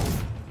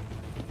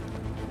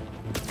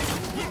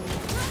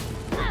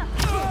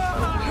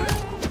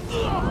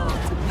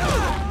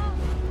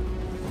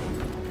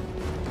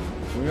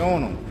 We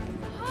on him.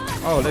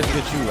 Oh, let's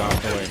get you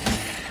out the way.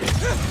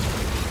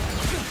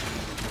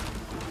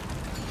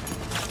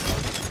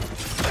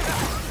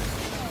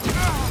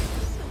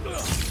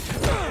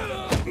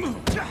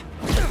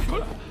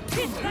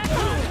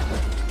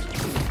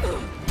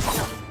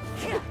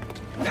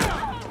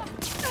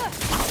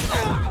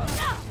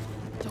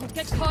 Don't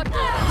get caught.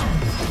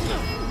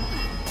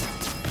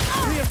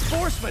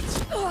 Reinforcements!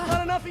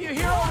 Not enough of you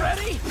here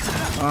already?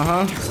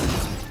 Uh-huh.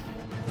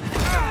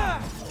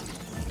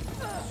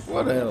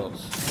 What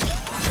else?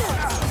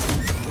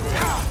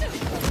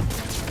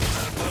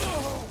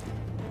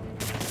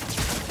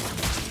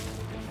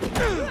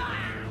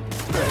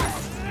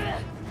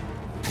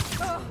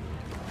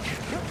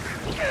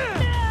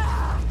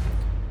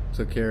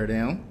 Took care of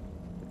them.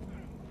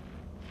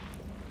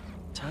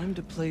 Time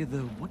to play the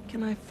what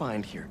can I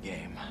find here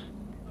game.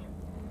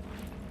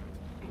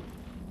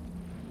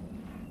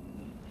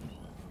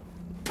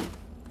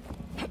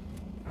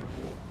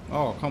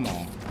 Oh, come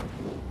on.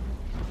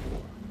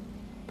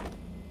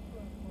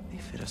 They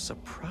fit a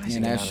surprising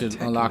And that amount of should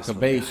tech in unlock this a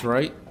little base, guy.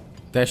 right?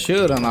 That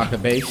should unlock a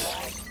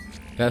base.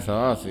 That's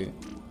how I see it.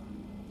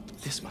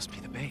 This must be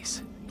the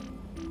base.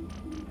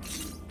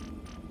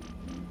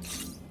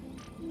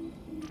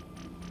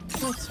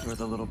 That's where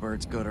the little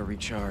birds go to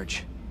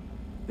recharge.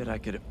 Bet I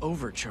could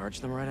overcharge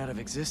them right out of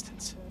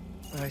existence.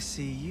 I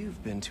see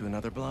you've been to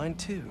another blind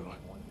too.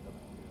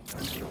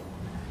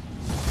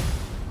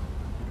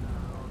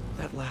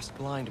 That last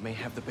blind may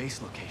have the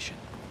base location.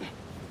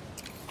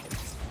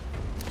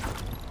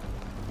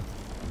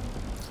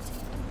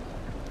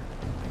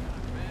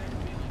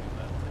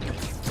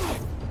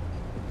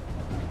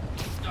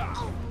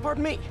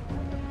 Pardon me.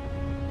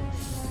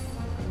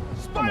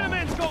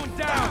 Spider-Man's going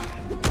down!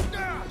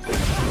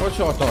 What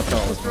y'all thought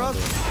that was gonna do?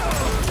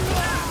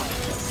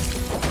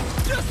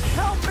 Just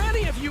how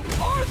many of you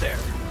are there?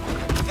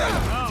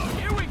 Oh,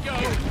 here we go!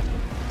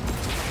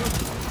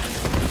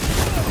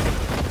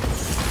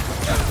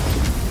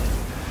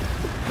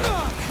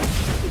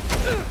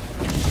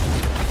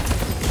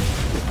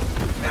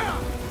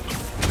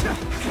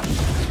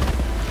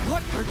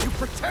 What are you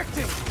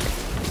protecting?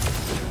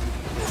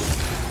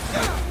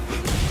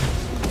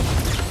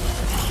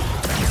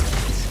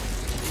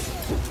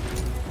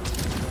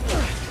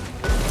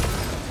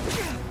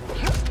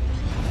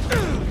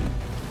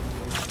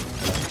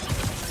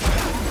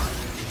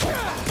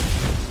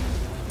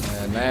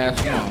 And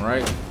last one,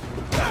 right?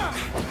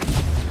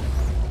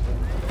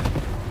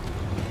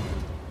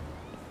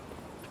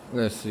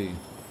 Let's see.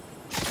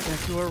 Back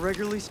to our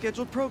regularly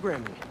scheduled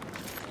programming.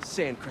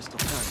 Sand crystal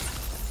time.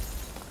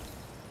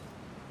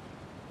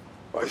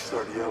 I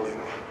start yelling,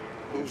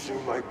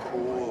 losing my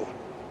cool.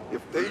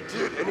 If they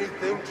did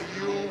anything to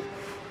you,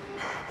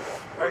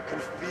 I can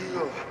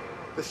feel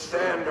the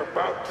sand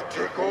about to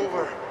take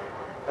over.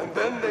 And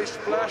then they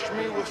splash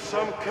me with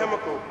some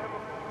chemical.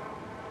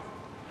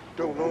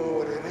 Don't know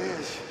what it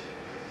is,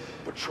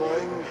 but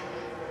trying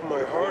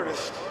my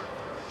hardest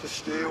to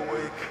stay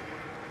awake.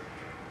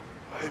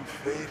 I'm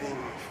fading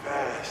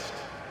fast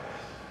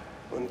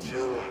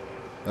until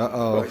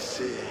I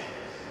see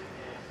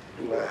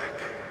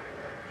black.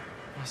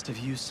 Must have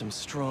used some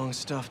strong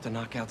stuff to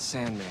knock out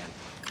Sandman.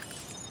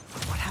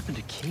 But what happened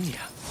to Kenya?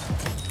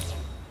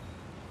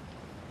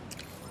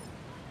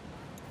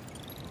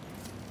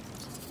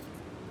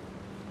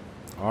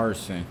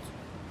 Arson.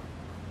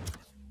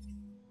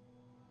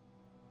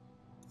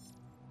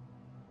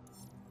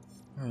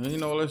 You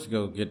know, let's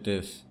go get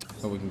this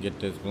so we can get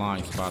this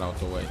blind spot out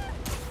the way.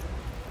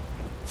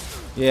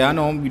 Yeah, I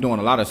know I'm gonna be doing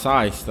a lot of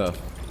side stuff.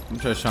 I'm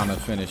just trying to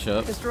finish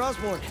up. Mr.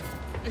 Osborn,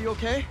 are you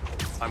okay?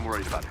 I'm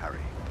worried about Harry.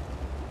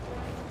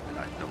 And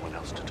I have no one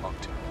else to talk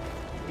to.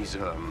 He's,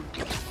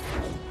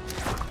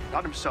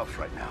 not himself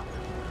right now.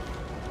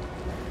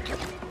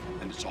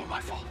 And it's all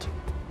my fault.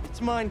 It's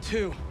mine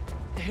too.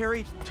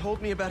 Harry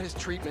told me about his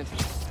treatment.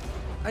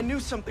 I knew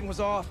something was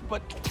off,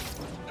 but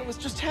I was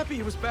just happy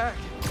he was back.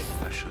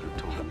 I should have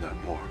told him that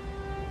more.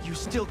 You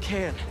still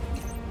can.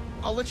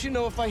 I'll let you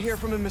know if I hear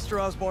from him, Mr.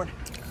 Osborn.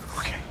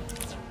 Okay.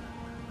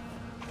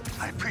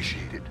 I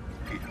appreciate it,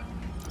 Peter.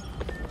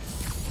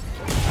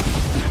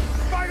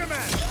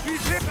 Spider-Man!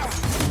 He's hit!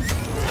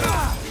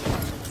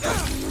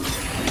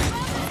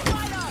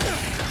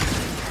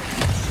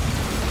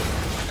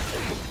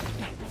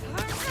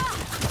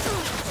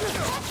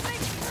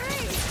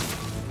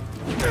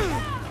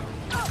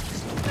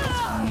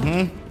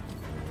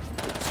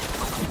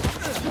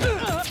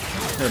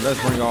 Here,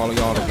 let's bring all of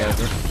y'all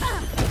together.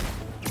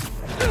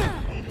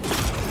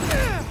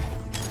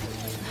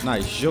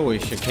 Nice,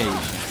 joyous occasion.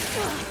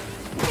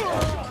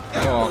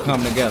 all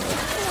come together.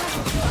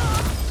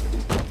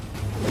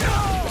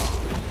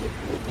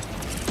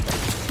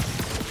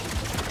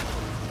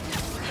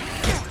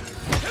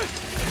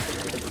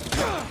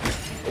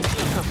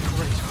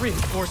 Great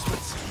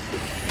reinforcements.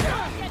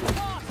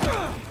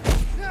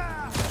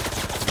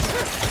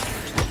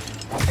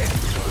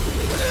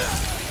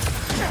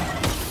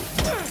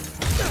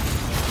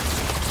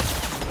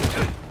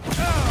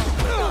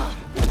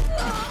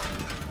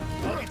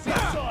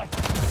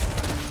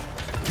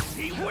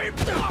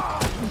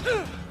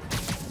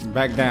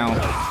 Back down.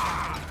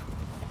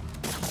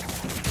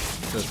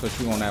 Just put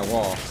you on that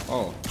wall.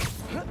 Oh.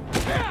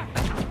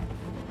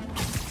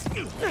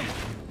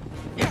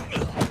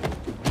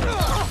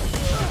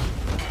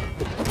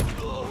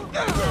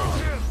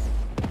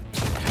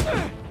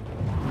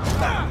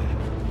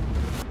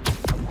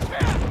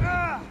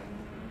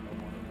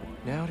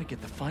 Now to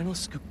get the final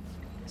scoop.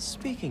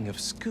 Speaking of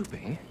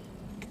scooping...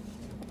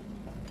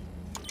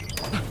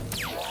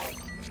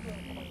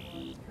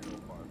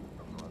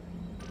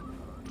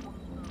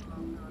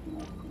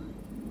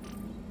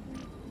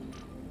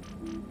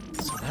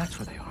 So that's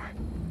where they are.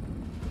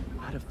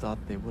 I'd have thought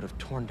they would have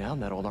torn down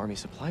that old army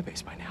supply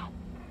base by now.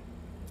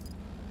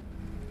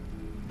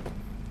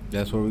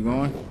 That's where we're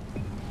going?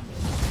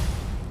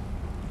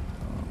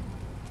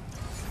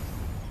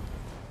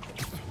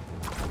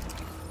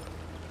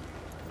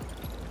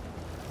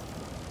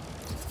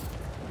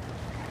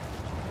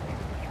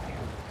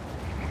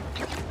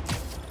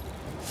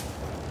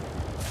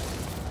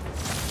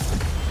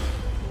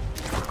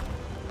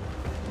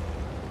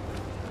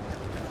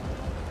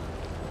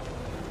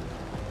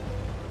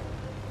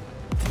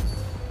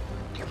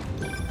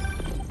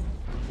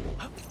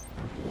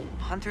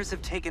 Hunters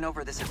have taken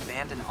over this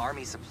abandoned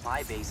army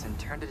supply base and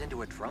turned it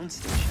into a drone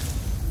station.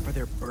 Are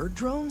there bird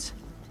drones?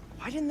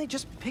 Why didn't they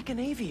just pick an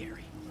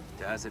aviary?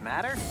 Does it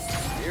matter?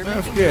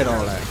 Man, forget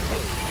all that.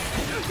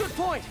 Good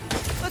point.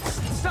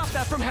 Let's stop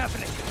that from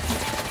happening.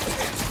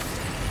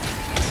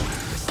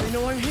 Guess they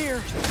know I'm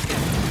here.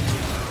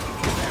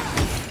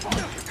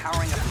 You're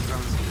powering up the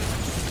drone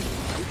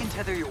station. You can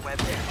tether your web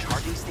to a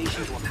charging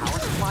station to a power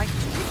supply.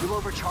 You'll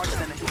overcharge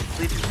them into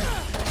oblivion.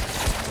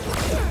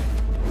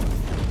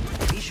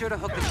 Be sure to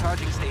hook the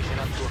charging station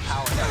up to a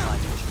power supply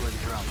to destroy the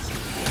drones.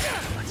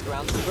 Let's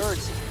ground some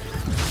birds.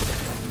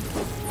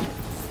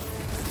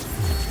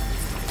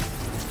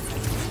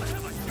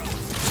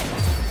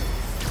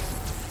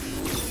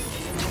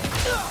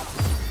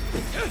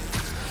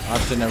 I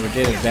should never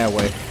did it that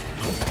way.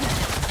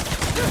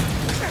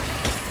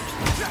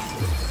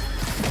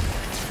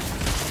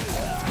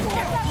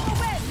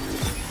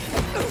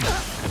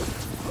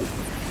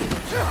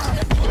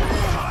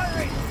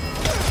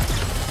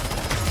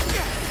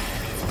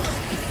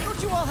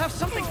 Don't you all have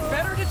something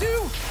better to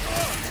do?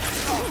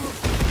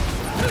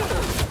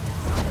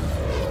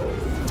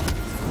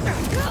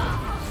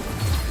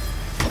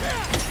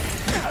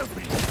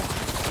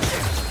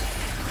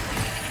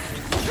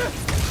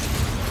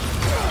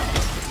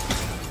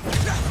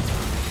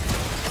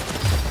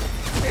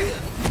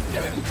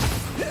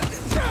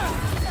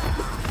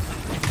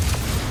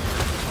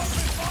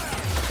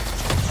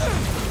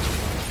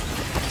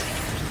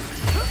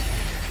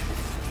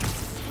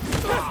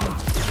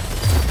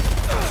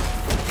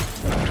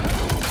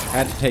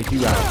 Had to take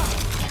you out.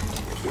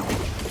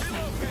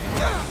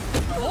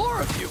 More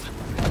of you?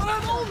 But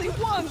I'm only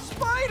one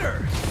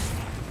spider!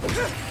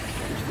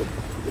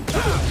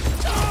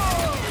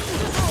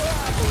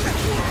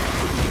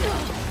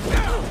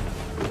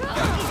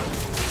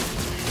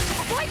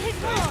 Avoid his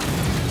claws!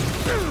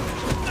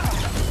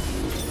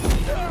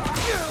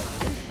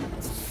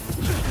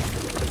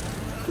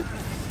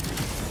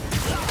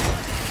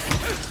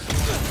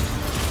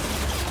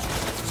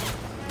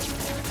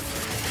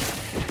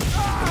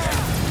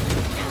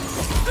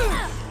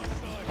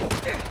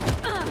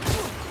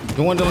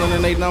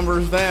 Dwindling their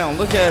numbers down.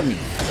 Look at me.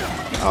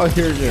 Out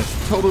here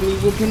just totally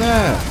whooping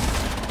ass.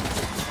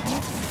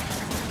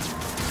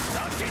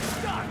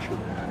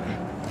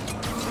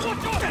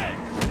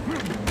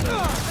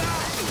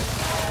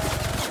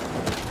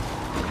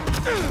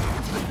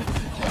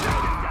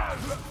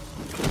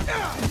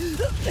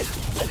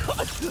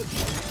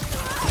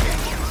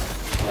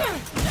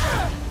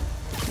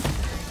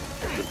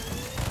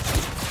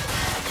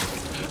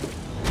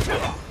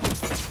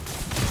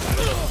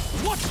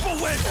 Watch the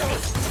wind!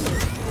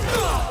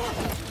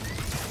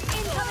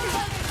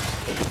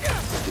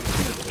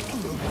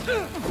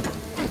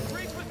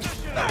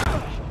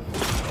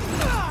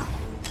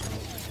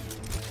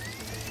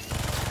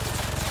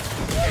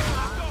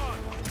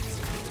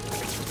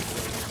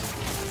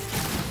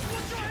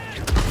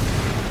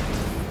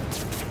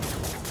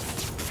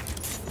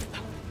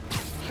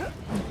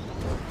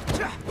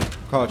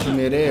 Caught you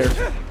midair.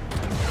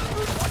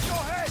 Watch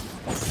your head!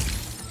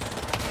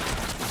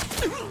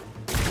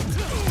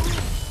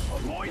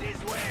 Avoid his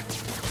whip!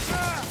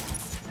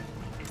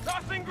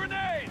 Tossing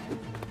grenade!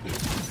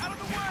 Out of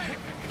the way!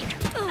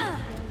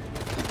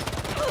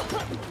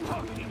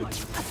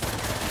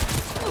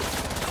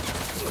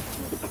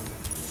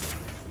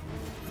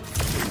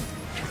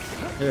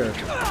 Here.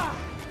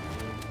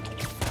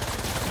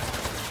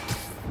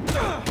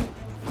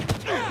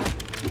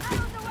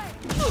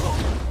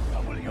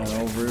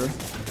 real.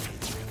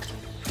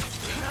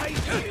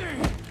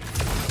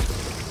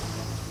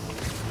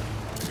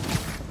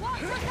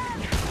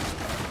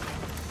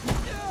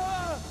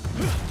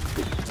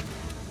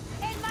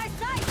 In my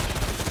sight!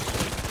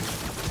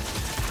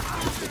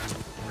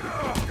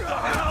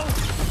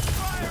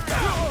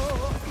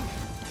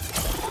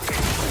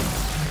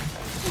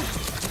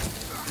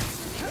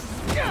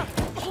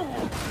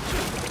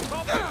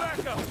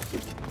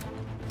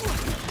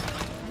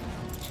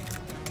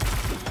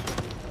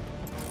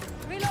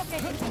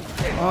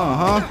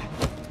 Uh-huh.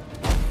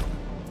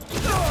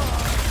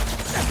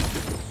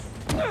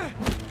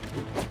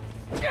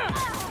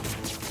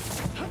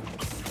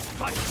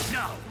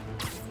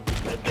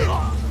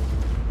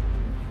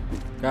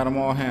 Got them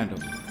all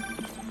handled.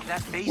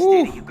 That base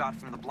Woo. data you got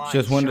from the blind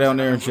Just went shows down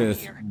there and another room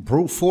just here.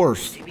 brute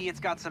force. Maybe it's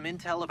got some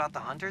intel about the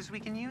hunters we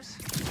can use?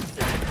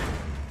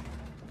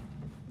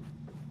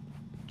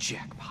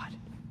 Jackpot.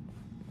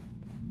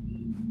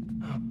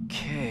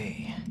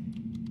 Okay.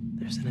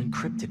 There's an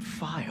encrypted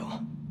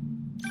file.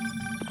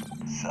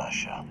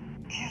 Sasha,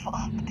 give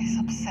up this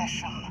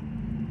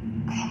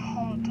obsession. Come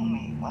home to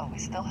me while we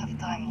still have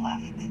time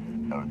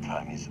left. Our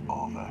time is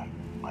over,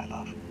 my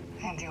love.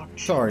 And your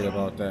Sorry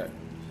children, about that.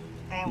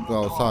 they People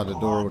will outside the draw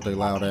door blood with their for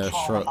loud ass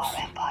control of trucks.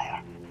 our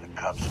empire. The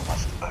cops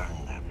must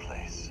earn their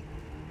place,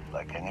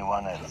 like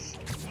anyone else.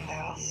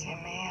 They will see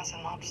me as an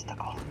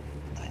obstacle.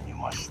 Then you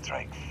must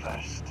strike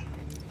first.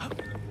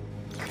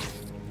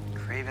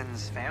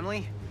 Craven's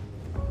family?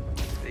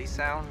 They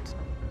sound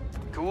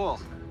cool.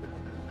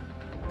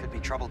 Could be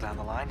trouble down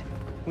the line.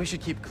 We should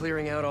keep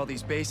clearing out all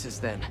these bases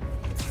then,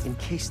 in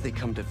case they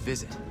come to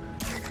visit.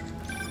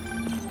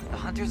 The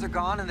hunters are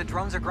gone and the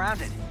drones are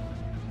grounded.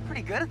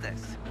 Pretty good at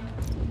this.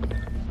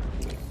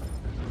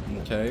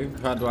 Okay,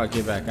 how do I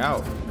get back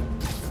out?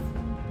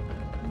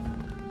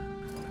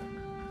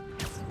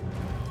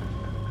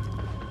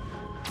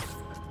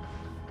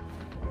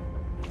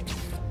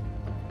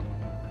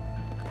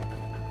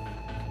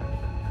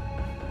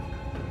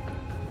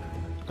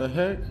 The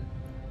heck?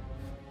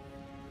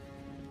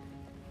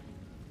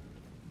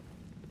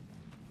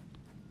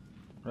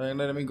 They ain't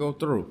letting me go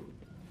through.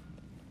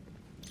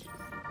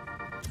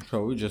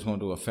 So we just gonna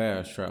do a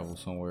fast travel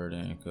somewhere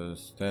then,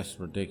 cause that's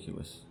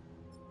ridiculous.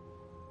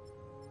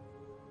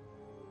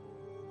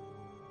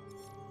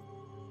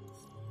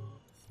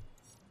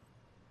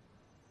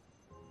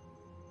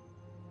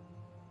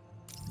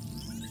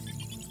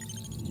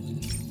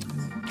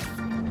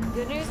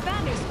 Good news,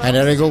 bad news, folks. And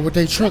there they go with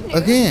their truck Good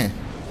news. again.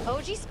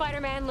 OG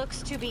Spider-Man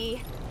looks to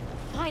be,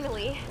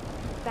 finally,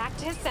 back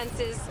to his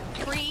senses,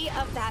 free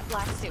of that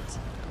black suit.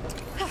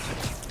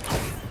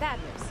 Bad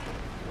news.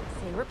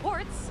 Same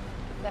reports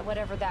that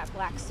whatever that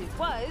black suit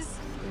was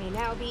may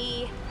now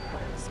be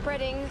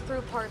spreading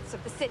through parts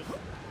of the city.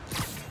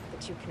 The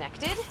two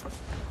connected?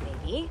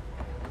 Maybe.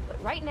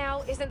 But right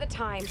now isn't the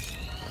time.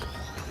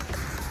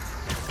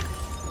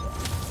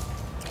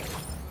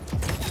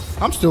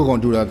 I'm still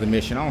gonna do the other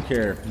mission. I don't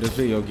care. This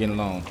video getting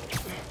long.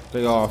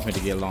 They all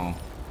finna get long.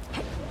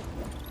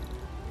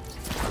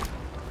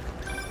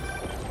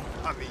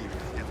 I mean,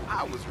 if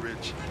I was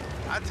rich,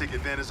 I'd take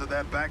advantage of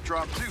that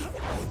backdrop too.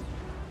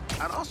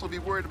 I'd also be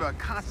worried about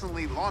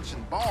constantly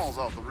launching balls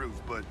off the roof,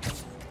 but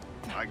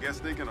I guess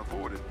they can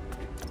afford it.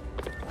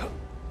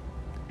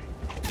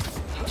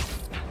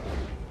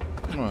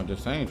 Oh,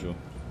 this angel.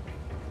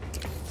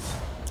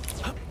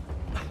 I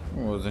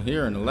wasn't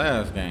here in the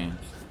last game.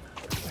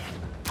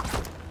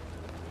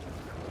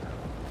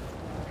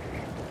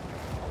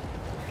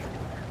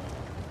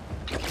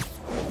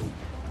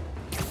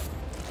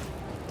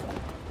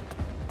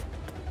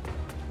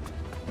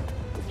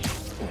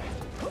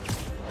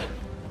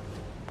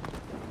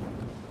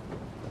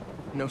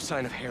 No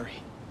sign of Harry.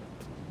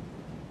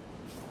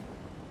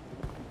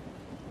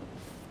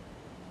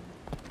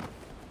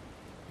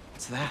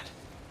 What's that?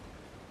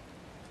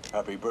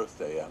 Happy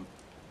birthday, Em.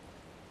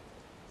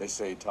 They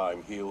say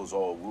time heals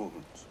all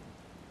wounds.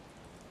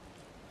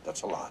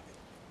 That's a lie.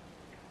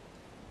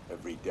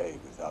 Every day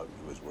without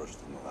you is worse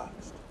than the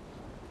last.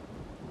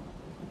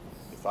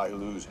 If I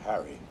lose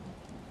Harry,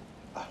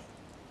 I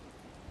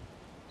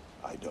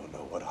don't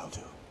know what I'll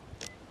do.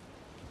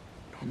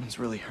 Norman's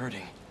really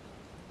hurting.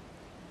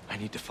 I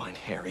need to find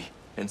Harry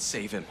and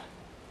save him.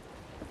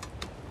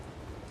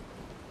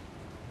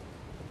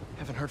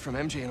 Haven't heard from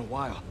MJ in a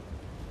while.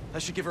 I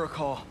should give her a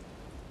call.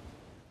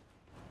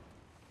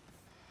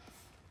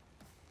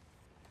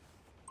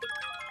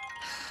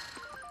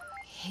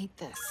 I hate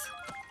this.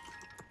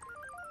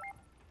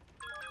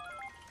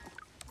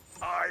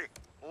 I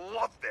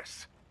love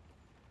this.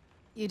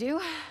 You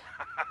do?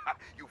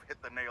 You've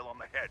hit the nail on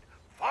the head.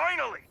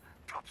 Finally!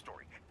 Top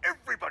story.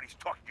 Everybody's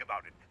talking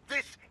about it.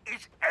 This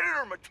is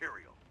editor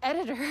material.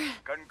 Editor?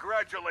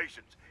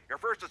 Congratulations. Your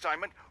first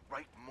assignment,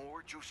 write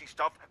more juicy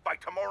stuff by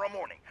tomorrow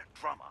morning.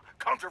 Drama,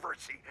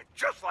 controversy,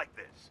 just like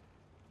this.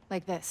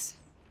 Like this.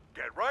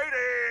 Get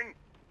writing!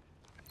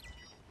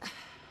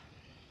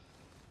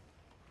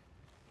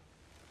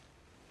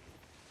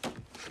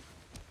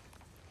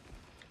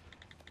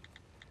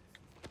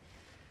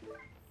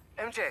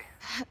 MJ,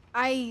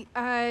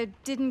 I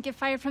didn't get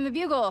fired from the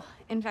Bugle.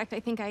 In fact, I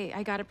think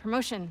I got a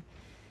promotion.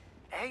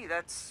 Hey,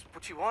 that's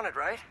what you wanted,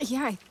 right?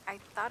 Yeah, I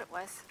thought it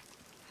was.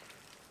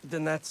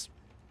 Then that's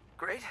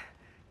great.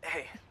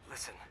 Hey,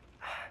 listen.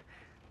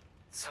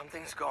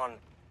 Something's gone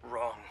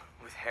wrong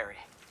with Harry.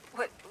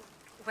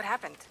 What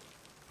happened?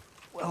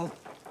 Well,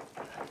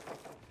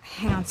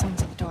 Hang on,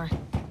 someone's at the door.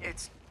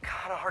 it's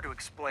kind of hard to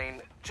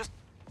explain. Just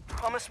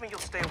promise me you'll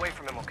stay away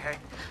from him, okay?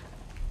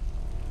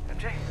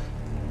 MJ?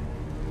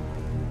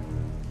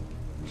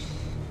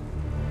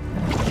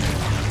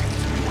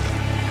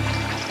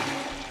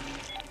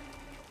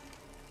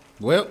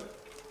 Well,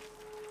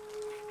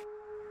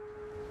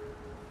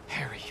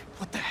 Harry,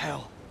 what the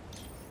hell?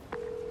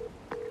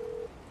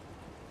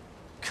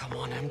 Come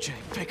on, MJ,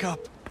 pick up.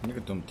 look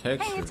at them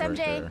textures Hey, it's right MJ.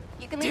 there.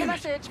 You can leave a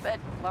message, but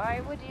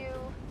why would you?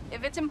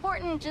 If it's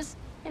important, just,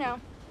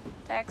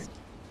 text.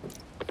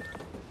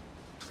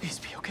 Please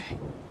be okay.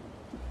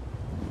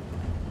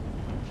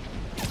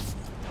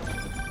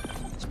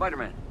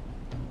 Spider-Man,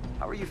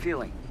 how are you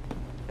feeling?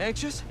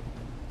 Anxious?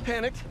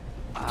 Panicked?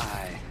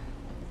 I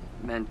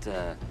meant,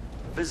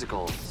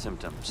 physical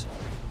symptoms.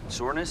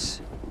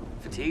 Soreness?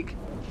 Fatigue?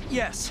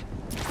 Yes.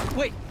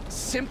 Wait,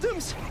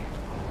 symptoms?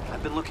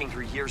 I've been looking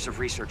through years of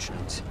research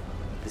notes.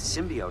 The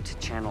symbiote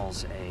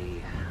channels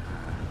a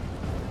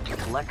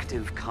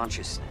collective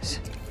consciousness.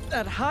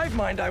 That hive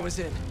mind I was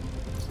in.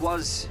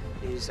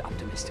 Is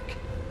optimistic.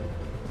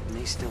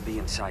 May still be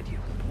inside you.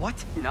 What?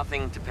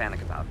 Nothing to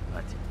panic about,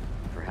 but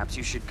perhaps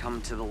you should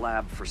come to the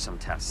lab for some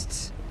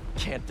tests.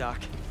 Can't, Doc.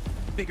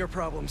 Bigger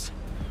problems.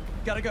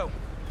 Gotta go.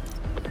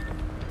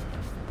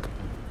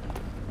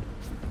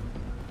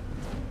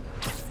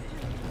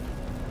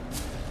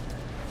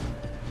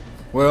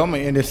 Well, I'm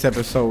gonna end this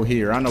episode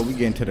here. I know we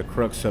get into the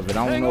crux of it.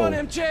 I don't Hang know. on,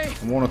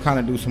 MJ. I want to kind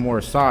of do some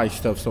more side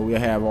stuff so we'll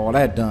have all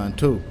that done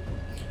too.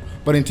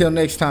 But until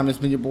next time, it's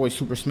been your boy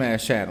Super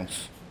Smash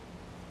Adams.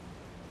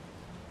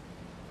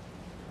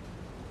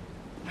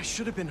 I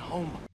should have been home.